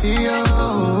when I see you.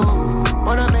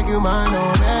 Wanna make you mine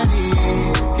already.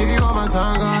 Give you all my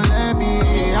time, girl, let me.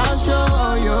 I'll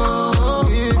show you.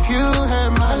 If you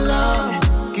had my love,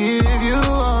 give you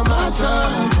all my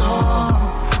trust,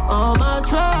 all my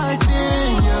trust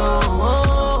in you.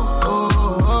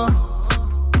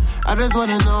 I just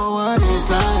wanna know what it's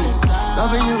like.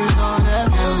 Loving you is all that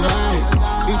feels right.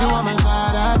 Need you on my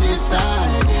side, I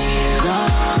decided.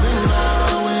 Swing my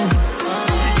way,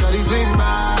 shawty swing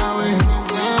my way.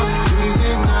 Do this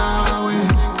thing my way.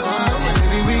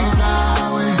 Baby we fly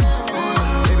away.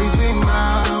 Baby swing my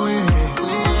way,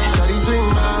 shawty swing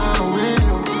my way.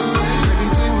 Baby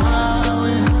swing my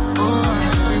way.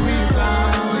 Baby we fly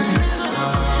away.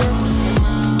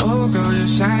 Oh girl, you're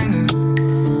shining.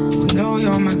 You know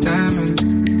you're my diamond.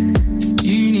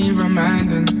 You need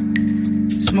reminding.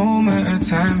 This moment of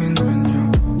timing when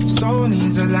your soul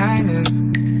needs aligning.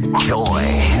 Joy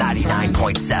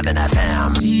 99.7 FM.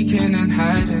 Seeking and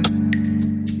hiding.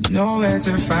 Nowhere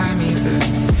to find me, babe.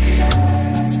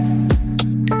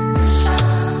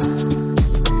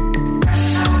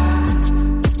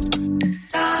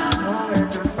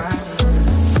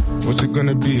 What's it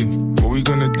gonna be? What we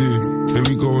gonna do? Here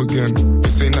we go again.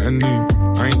 This ain't nothing new.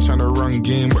 I ain't tryna run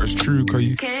game, but it's true, cause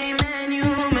you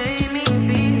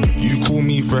call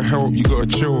me for help, you gotta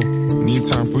chill. Need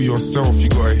time for yourself, you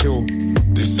gotta heal.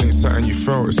 This ain't something you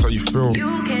felt, it's how you feel.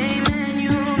 You came and you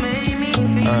made me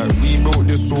We built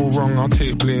this all wrong, I'll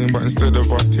take blame, but instead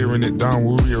of us tearing it down,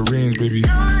 we'll rearrange, baby.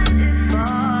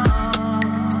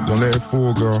 Don't let it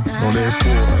fall, girl. Don't let it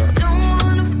fall. Don't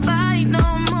wanna fight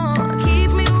no more.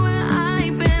 Keep me where I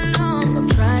belong. I've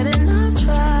tried and I've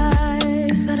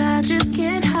tried, but I just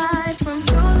can't hide from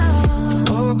your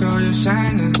love. Oh, girl, you're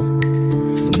shining.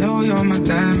 You know you're my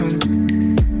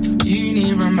diamond. You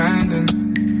need reminding.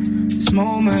 This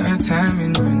moment of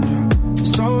timing when your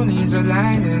soul needs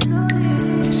aligning.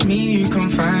 It's me you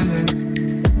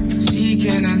confiding,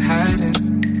 seeking and hiding.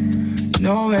 You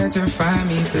know where to find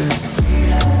me, baby.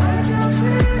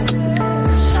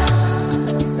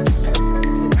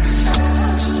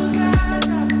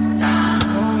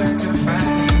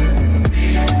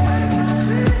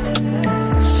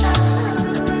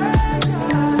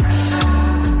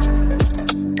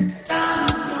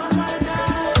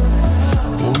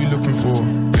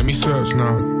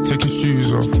 Now, take your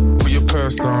shoes off, put your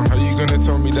purse down. How you gonna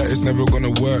tell me that it's never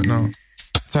gonna work now?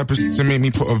 Type of shit to make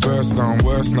me put a verse down.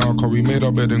 Worse now, cause we made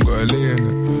our bed and got a lay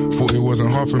in it. Thought it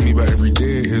wasn't hard for me, but every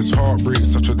day it is. Heartbreak,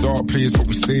 such a dark place, but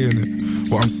we stay in it.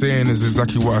 What I'm saying is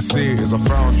exactly what I say is I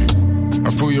found you.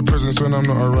 I feel your presence when I'm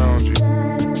not around you.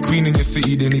 Queen in your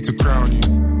city, they need to crown you.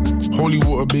 Holy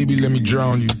water, baby, let me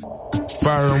drown you.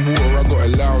 Fire and water, I gotta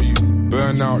allow you.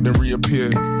 Burn out, then reappear.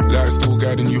 Light still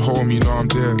guiding you home, you know I'm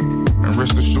there. And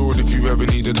rest assured, if you ever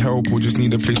needed help or just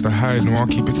need a place to hide, no, I'll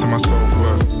keep it to myself.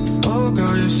 Oh,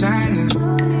 girl, you're shining.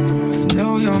 You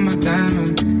know you're my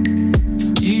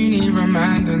diamond. You need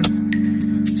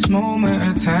reminding. This moment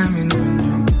of timing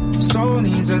when your soul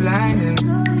needs aligning.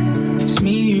 It's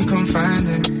me you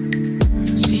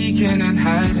confiding, seeking and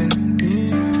hiding.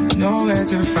 You know where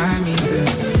to find me,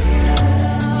 baby.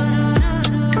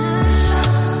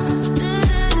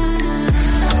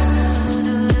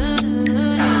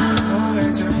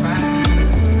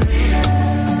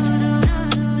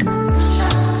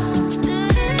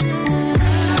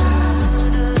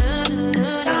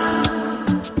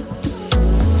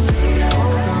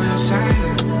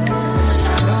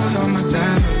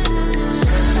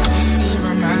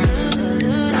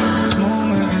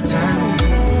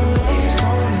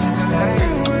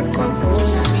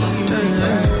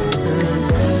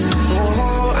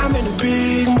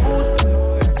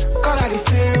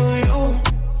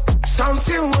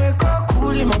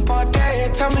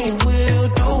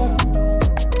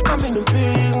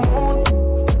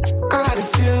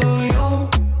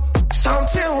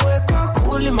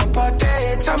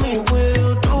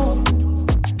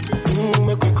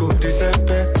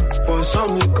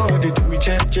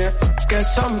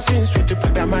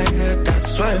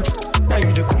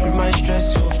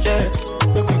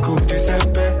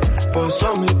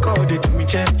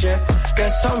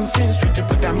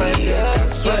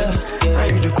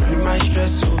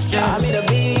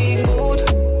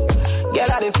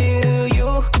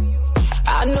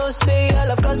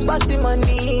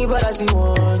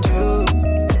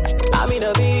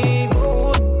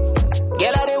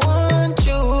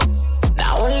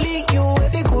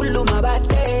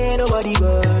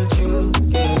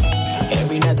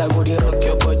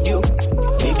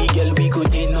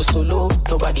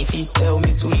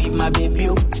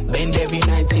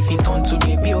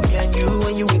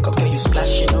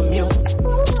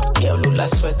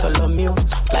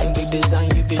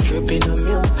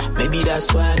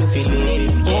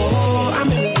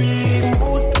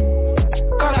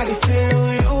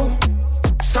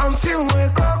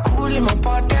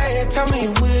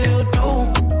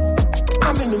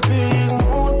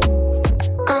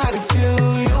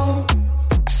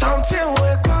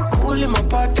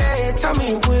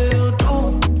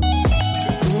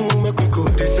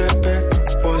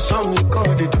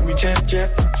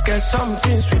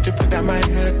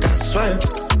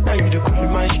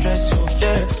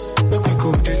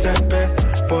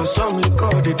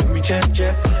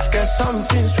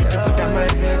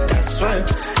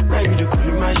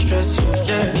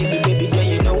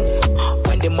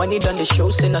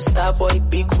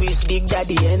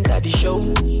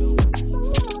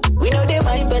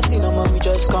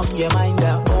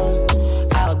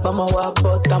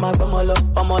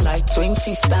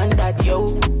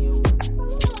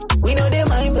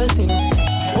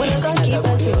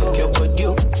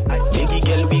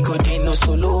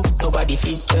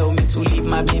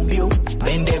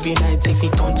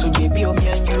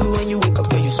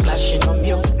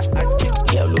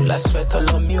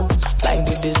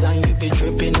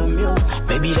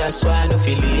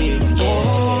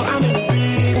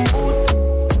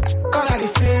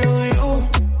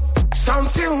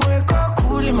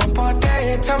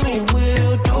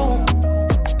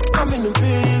 I'm in the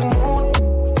big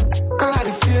mood, God,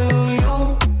 I feel you.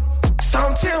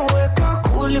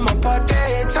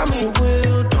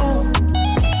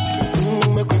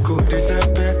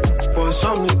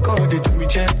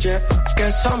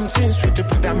 There's some things with the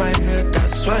put on my head, I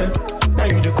swear. Now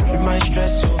you the cool in my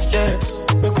stress, so yeah.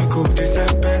 Make we go this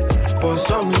and bed. But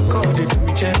some you call it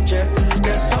me check.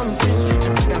 There's some things with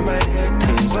the put on my head,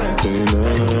 I swear.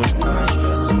 My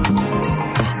stress, so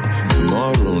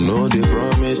tomorrow, no, they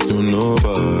promise to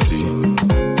nobody.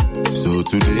 So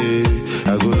today,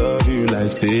 I go love you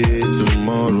like say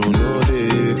tomorrow, no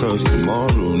day. Cause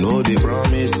tomorrow, no, they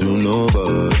promise to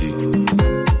nobody.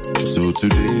 So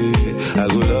today, I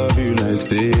go love you like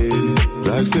say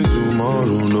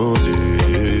tomorrow, no day.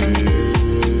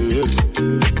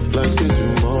 Like say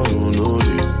tomorrow, no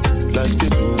day. Like say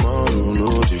tomorrow, no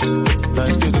day.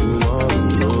 Like say tomorrow,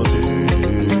 no day.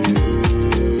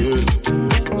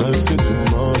 Like say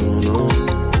tomorrow, no.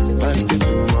 Like say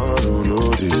tomorrow, no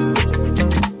day.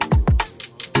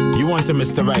 You want to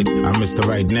Mr. Right, I'm Mr.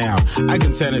 Right now. I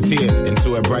can turn a tear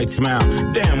into a bright smile.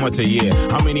 Damn, what a year.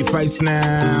 How many fights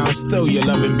now? Still your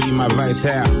love and be my vice.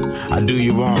 How? I do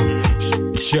you wrong.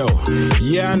 Show.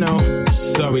 Yeah, I know.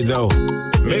 Sorry though.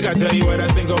 Make I tell you what I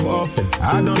think of often.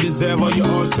 I don't deserve all your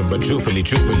awesome, but truthfully,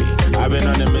 I've been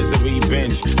on a misery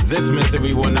bench. This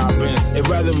misery will not bend. It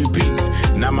rather repeats.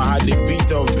 Now my heart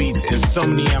beat off beats.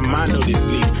 Insomnia, man know this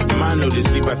sleep.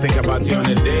 I think about you on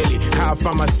a daily. How I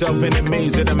find myself in a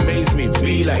maze, it amazed me.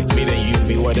 Be like me, then you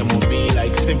be what it won't be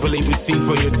like. Simply receive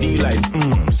for your delight.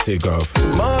 Sick of.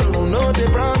 tomorrow, no, they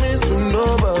promise to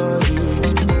nobody.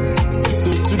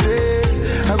 So today,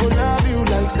 I go love you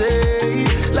like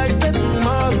say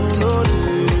tomorrow, no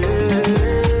day.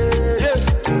 Yeah.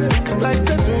 Like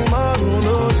say tomorrow,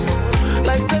 no day.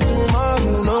 Like say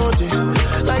tomorrow, no day.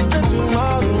 Like say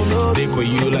tomorrow, no day. Day for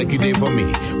you like you did for me.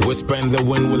 Whisper in the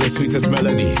wind with the sweetest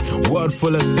melody. World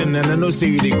full of sin and I know say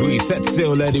you agree. Set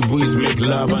sail, let it breeze, make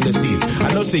love on the seas.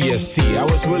 I know say yes, T. I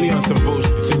was really on some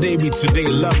bullshit. Today be today,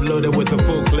 love loaded with a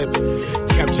full clip.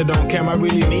 Captured on camera, I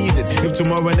really need it. If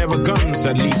tomorrow never comes,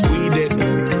 at least we did.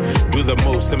 Do the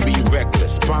most and be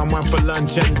reckless. Palm one for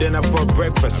lunch and dinner for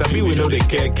breakfast. I mean, we know they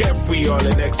care, carefree, all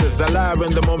in excess. Alive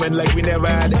in the moment like we never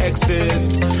had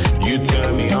exes. You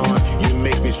turn me on, you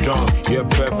make me strong. You're a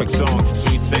perfect song,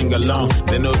 sweet sing along.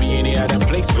 There no be any other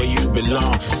place where you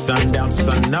belong. Sun down,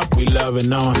 sun up, we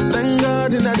loving on. Thank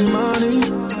God in the morning.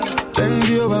 Thank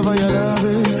you for your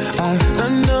loving. I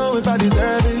don't know if I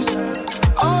deserve it.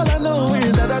 All I know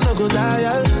is that I no go die.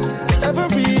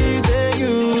 Every day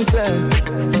you say,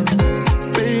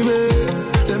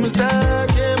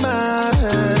 stuck in my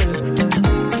head.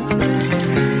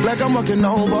 Like I'm walking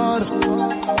on water.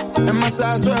 And my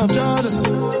size 12 Jordans.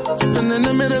 And in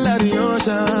the middle of the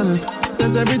ocean.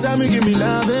 That's every time you give me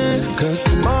loving. Cause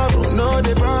tomorrow, no,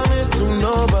 they promise to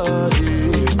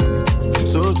nobody.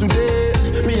 So today,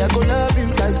 me, I go love you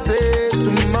like say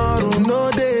tomorrow,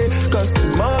 no day. Cause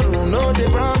tomorrow, no, they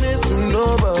promise to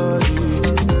nobody.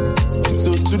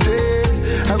 So today,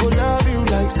 I go love you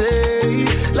like say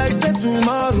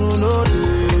tomorrow, no day.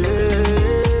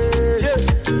 Yeah.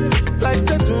 Like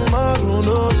say tomorrow,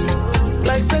 no day.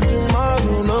 Like say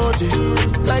tomorrow, no day.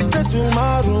 Like say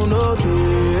tomorrow, no day.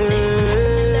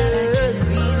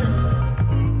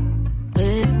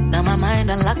 Now my mind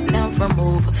unlocked down from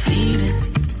overfeeding.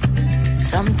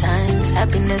 Sometimes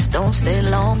happiness don't stay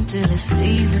long till it's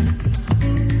leaving.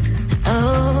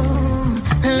 Oh,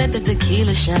 let the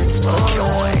tequila shots pour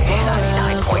Joy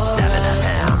 99.7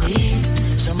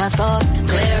 FM. So my thoughts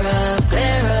clear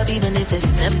up, even if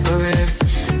it's temporary.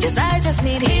 Cause I just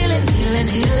need healing.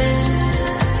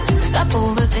 Stop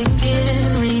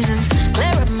overthinking reasons,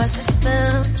 clear up my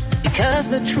system. Because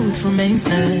the truth remains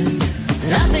that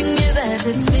nothing is as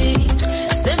it seems.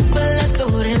 Simple as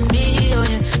stored in me. Oh,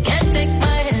 you can't take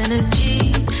my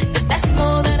energy. Cause that's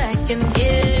more than I can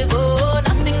give. Oh,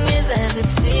 nothing is as it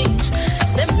seems.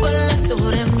 Simple as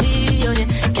stored in me. Oh, you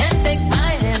can't take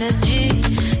my energy.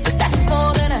 Cause that's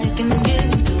more than I can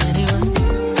give to anyone.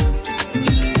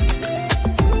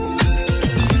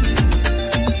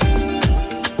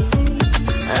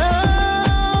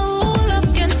 Oh, love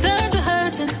can turn to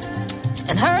hurting.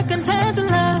 And hurt can turn to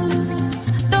love.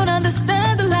 Don't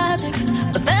understand the logic,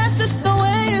 but that's just the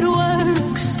way it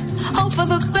works. Hope for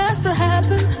the best to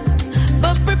happen,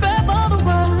 but prepare for the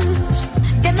worst.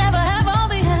 Can never have all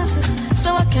the answers, so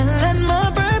I can let my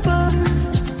brain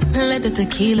burst. Let the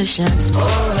tequila shots pour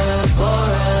up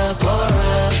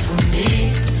for me.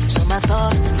 So my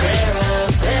thoughts clear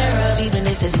up, even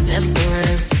if it's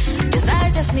temporary. Cause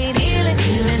I just need healing.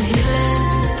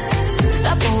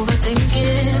 Stop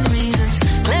overthinking reasons,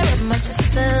 clear up my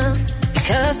system.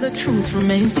 Because the truth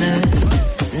remains that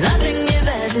nothing is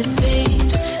as it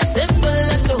seems. Simple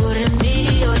as stored in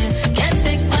me. Oh, you can't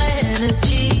take my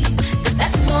energy. Cause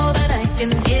that's more than I can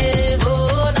give.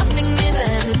 Oh, nothing is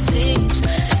as it seems.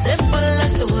 Simple as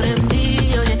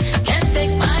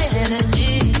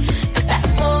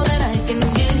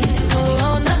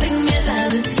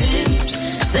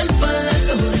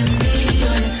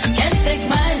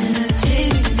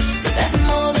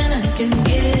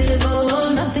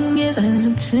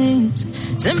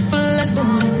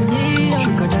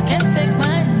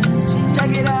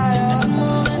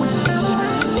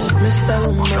Mr.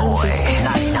 Romantic. Joy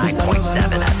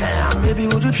 99.7 FM. Baby,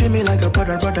 would you treat me like a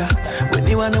brother? When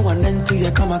you want no one into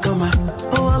your come. Oh,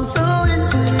 I'm so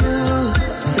into you.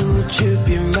 So would you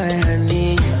be my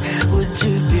honey? Would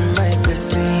you be my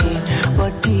blessing?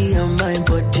 Body on my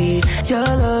body. Your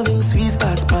loving sweet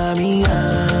past by me. I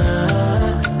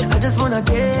just wanna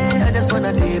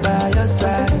day by your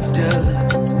side.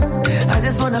 I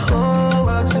just wanna whole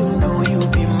world to know you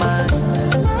be mine.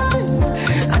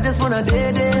 I just wanna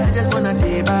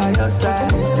day by your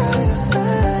side.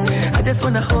 I just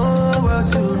wanna whole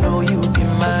world to know you be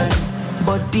mine.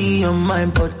 Body on my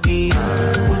body.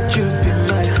 Would you be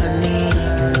my honey?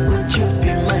 Would you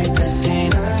be my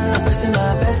blessing? I'm blessing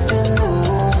my blessing, oh.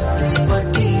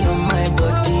 Body on my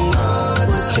body.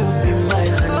 Would you be my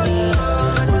honey?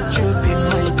 Would you be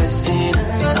my blessing?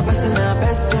 I'm blessing my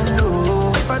blessing,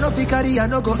 oh. If I don't pick I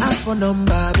no go ask for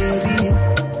number, baby.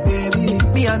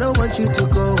 Me, I don't want you to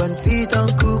go and sit on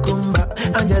cucumber.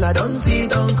 Angela, don't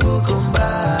sit on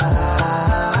cucumber.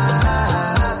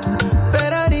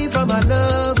 Ferrari for my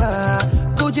lover.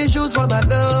 Gucci shoes for my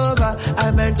lover.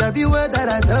 I meant every word that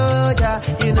I told ya.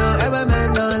 You know, every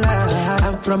man don't lie.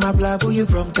 I'm from Ablavu, you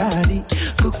from Cali.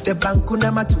 Cook the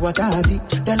bankuna matuatadi.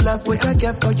 The love way I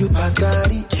get for you,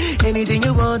 Pascali. Anything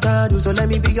you want, I do. So let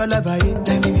me be your lover, yeah.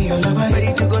 Let me be your lover.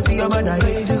 Ready to go see your mother,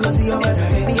 ready to go see your mother.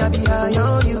 Me, I be high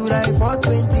on you like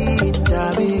 420 in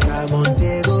Jamaica,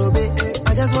 Montego Bay.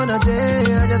 I just wanna day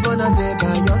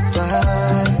by your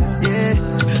side, yeah.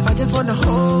 I just wanna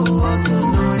hold on to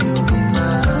know you be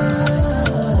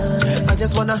mine. I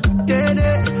just wanna day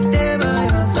by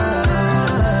your side.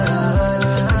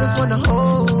 I just wanna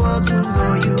hold on to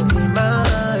know you be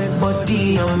mine.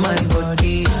 Body on my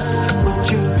body.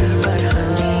 Would you be my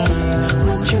honey?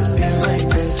 Would you be my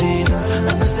blessing? I'm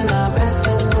blessing our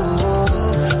blessing, oh.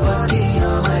 Body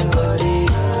on my body.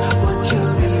 Would you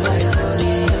be my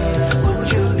honey? Would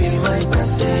you be my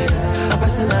blessing? I'm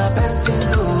blessing our blessing,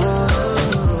 oh.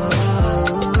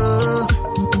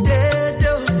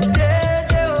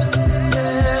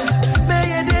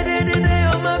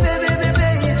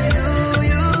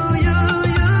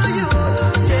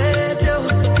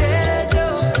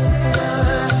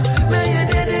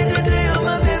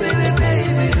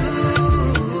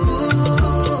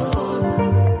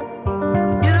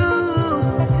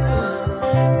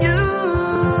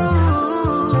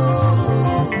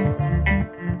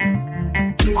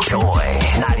 Joy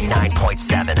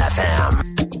 99.7 FM.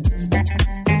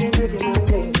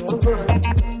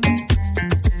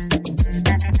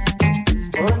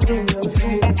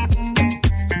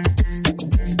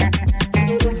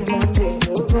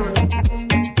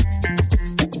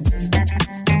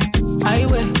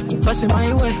 Cause in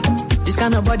my way, this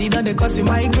kind of body done they cause in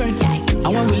my grain.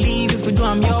 And when we leave, if we do,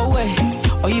 I'm your way.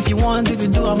 Or if you want, if you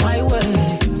do, I'm my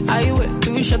way. I wait,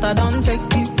 too short, I don't take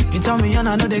it. You tell me, and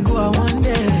I know they go out one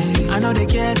day. I know they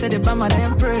care, say they buy my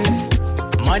damn pray.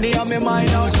 Money on me mind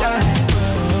outside.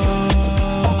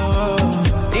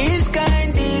 This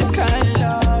kind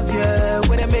love, yeah,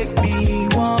 where they make me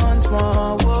want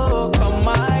more. Whoa, come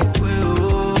my way.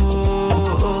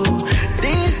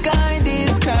 This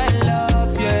kind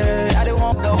love, yeah, I don't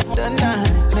want no the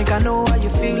night. Make I know how you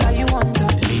feel, how you want to.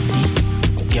 Lady,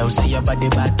 girl, say your body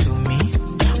back to me.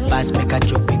 Pass, make a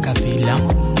joke, make a feel I'm.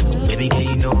 Baby girl,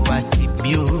 you know I see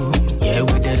you. Yeah,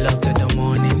 with the love to the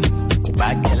morning.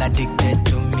 Bad girl addicted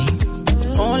to me.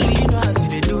 Only you know how see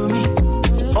they do me.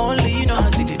 Only you know how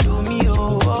see they do me.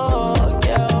 Oh,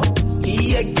 yeah.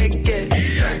 Yeah.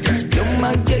 You're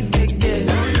my get.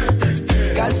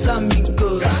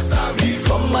 Casamigos.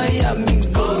 From Miami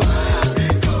goes.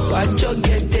 Watch you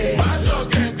get there.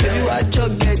 Baby, watch you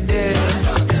get there.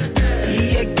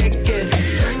 Yeah.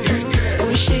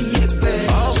 Oh, shit, yeah.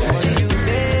 Oh, for you,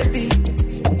 baby.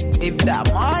 If that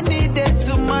money there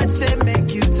too much, say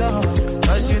make you talk.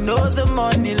 Cause you know the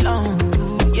money long.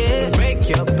 Yeah, break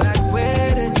your back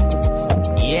with it.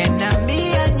 Yeah, now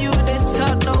me and you, they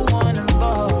talk, no one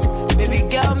involved. Baby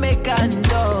girl, make I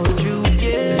indulge you.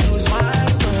 Yeah, lose my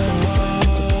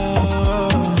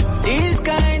love. This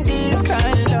kind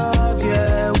love,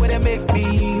 yeah, where they make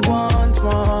me want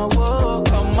more. Whoa,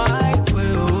 come my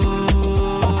way.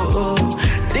 Oh.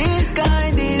 This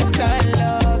kind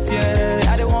love, yeah,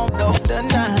 I don't want no the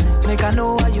night. Make I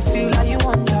know how you feel, how you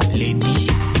want to. Lady,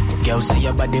 girl, say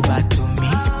your body back to me.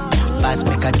 Pass,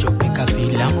 make a joke, make a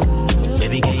feel I'm.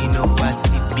 Baby girl, you know I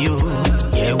see you.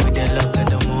 Yeah, with the love to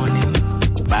the morning.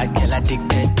 Bad girl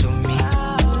addicted to me.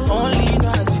 Only you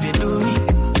know how see they do me.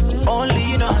 Only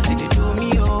you know how see they do me.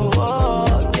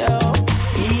 Oh, yeah.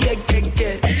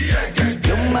 Yeah.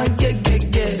 You're my get.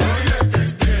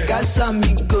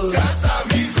 Casamigos.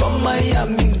 From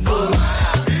Miami goes.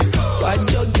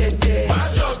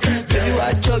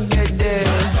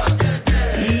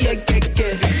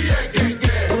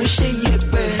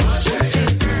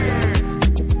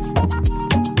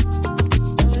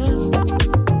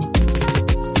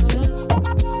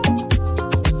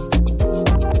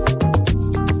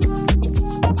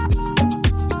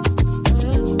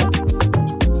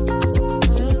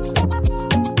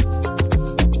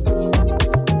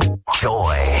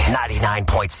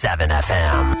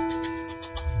 FM.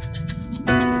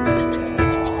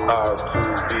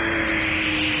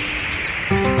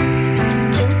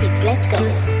 Let's go.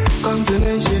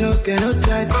 Compliment, she no get no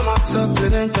type.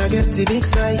 Supplement, I get the big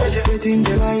size. Waiting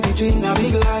the lie between a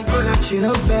big lie. She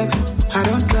no vex, I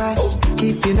don't try.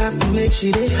 Keeping up to make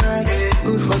she dey high.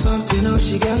 Good for something, no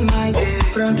she get mine.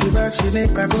 Front to back, she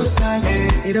make her go side.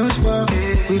 It don't spoil,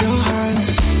 we don't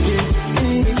hide.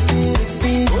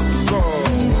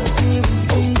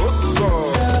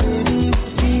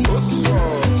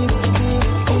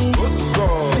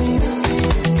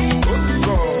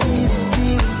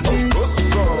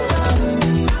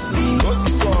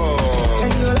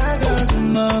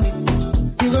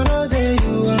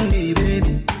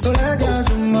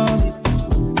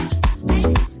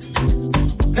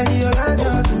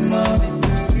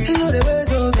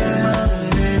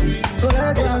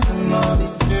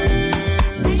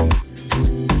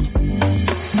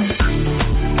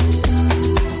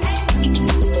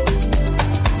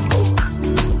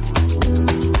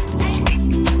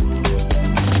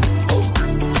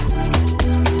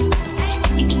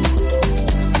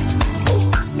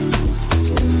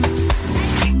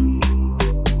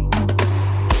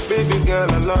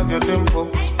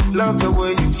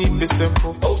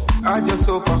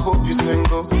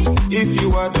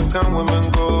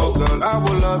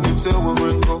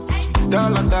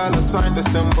 Sign the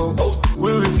symbol.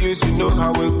 We refuse, you know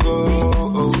how it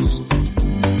goes.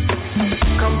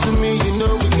 Come to me, you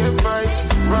know we get vibes.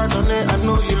 Ride on it, I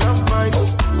know you love bikes.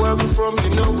 Where we from,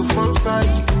 you know we from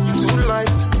sides. You too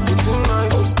light, you too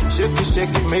nice. Shake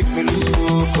it, make me lose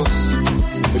focus.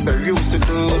 Maybe you said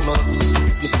do not.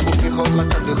 You spoke it hot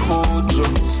like I'm the whole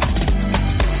drugs.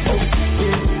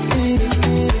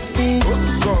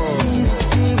 What's up?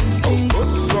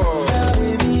 What's up?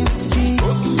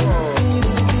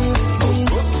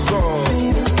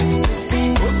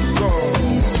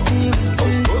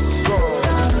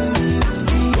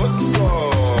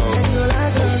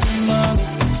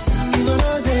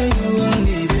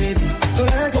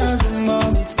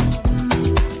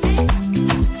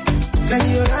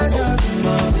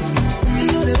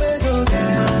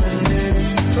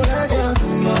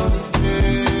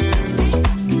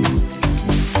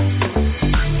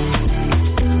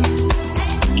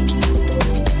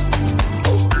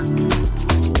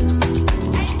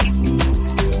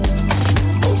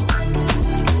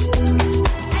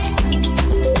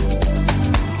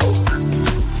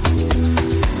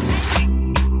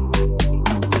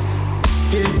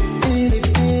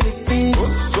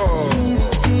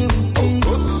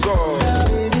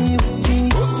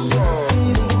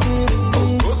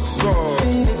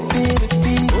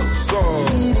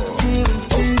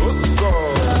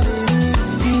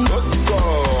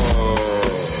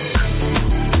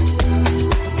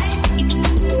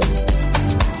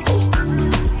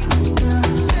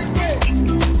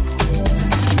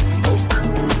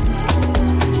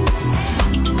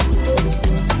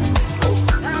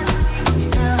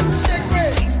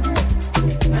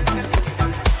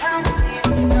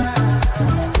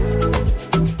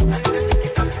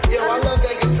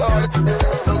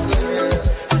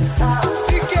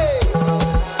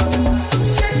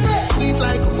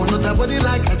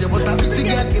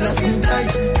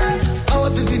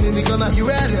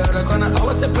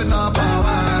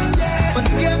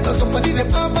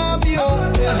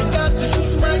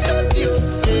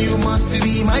 You must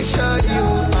be my shot, you.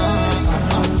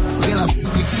 Girl, I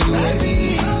fuck with you.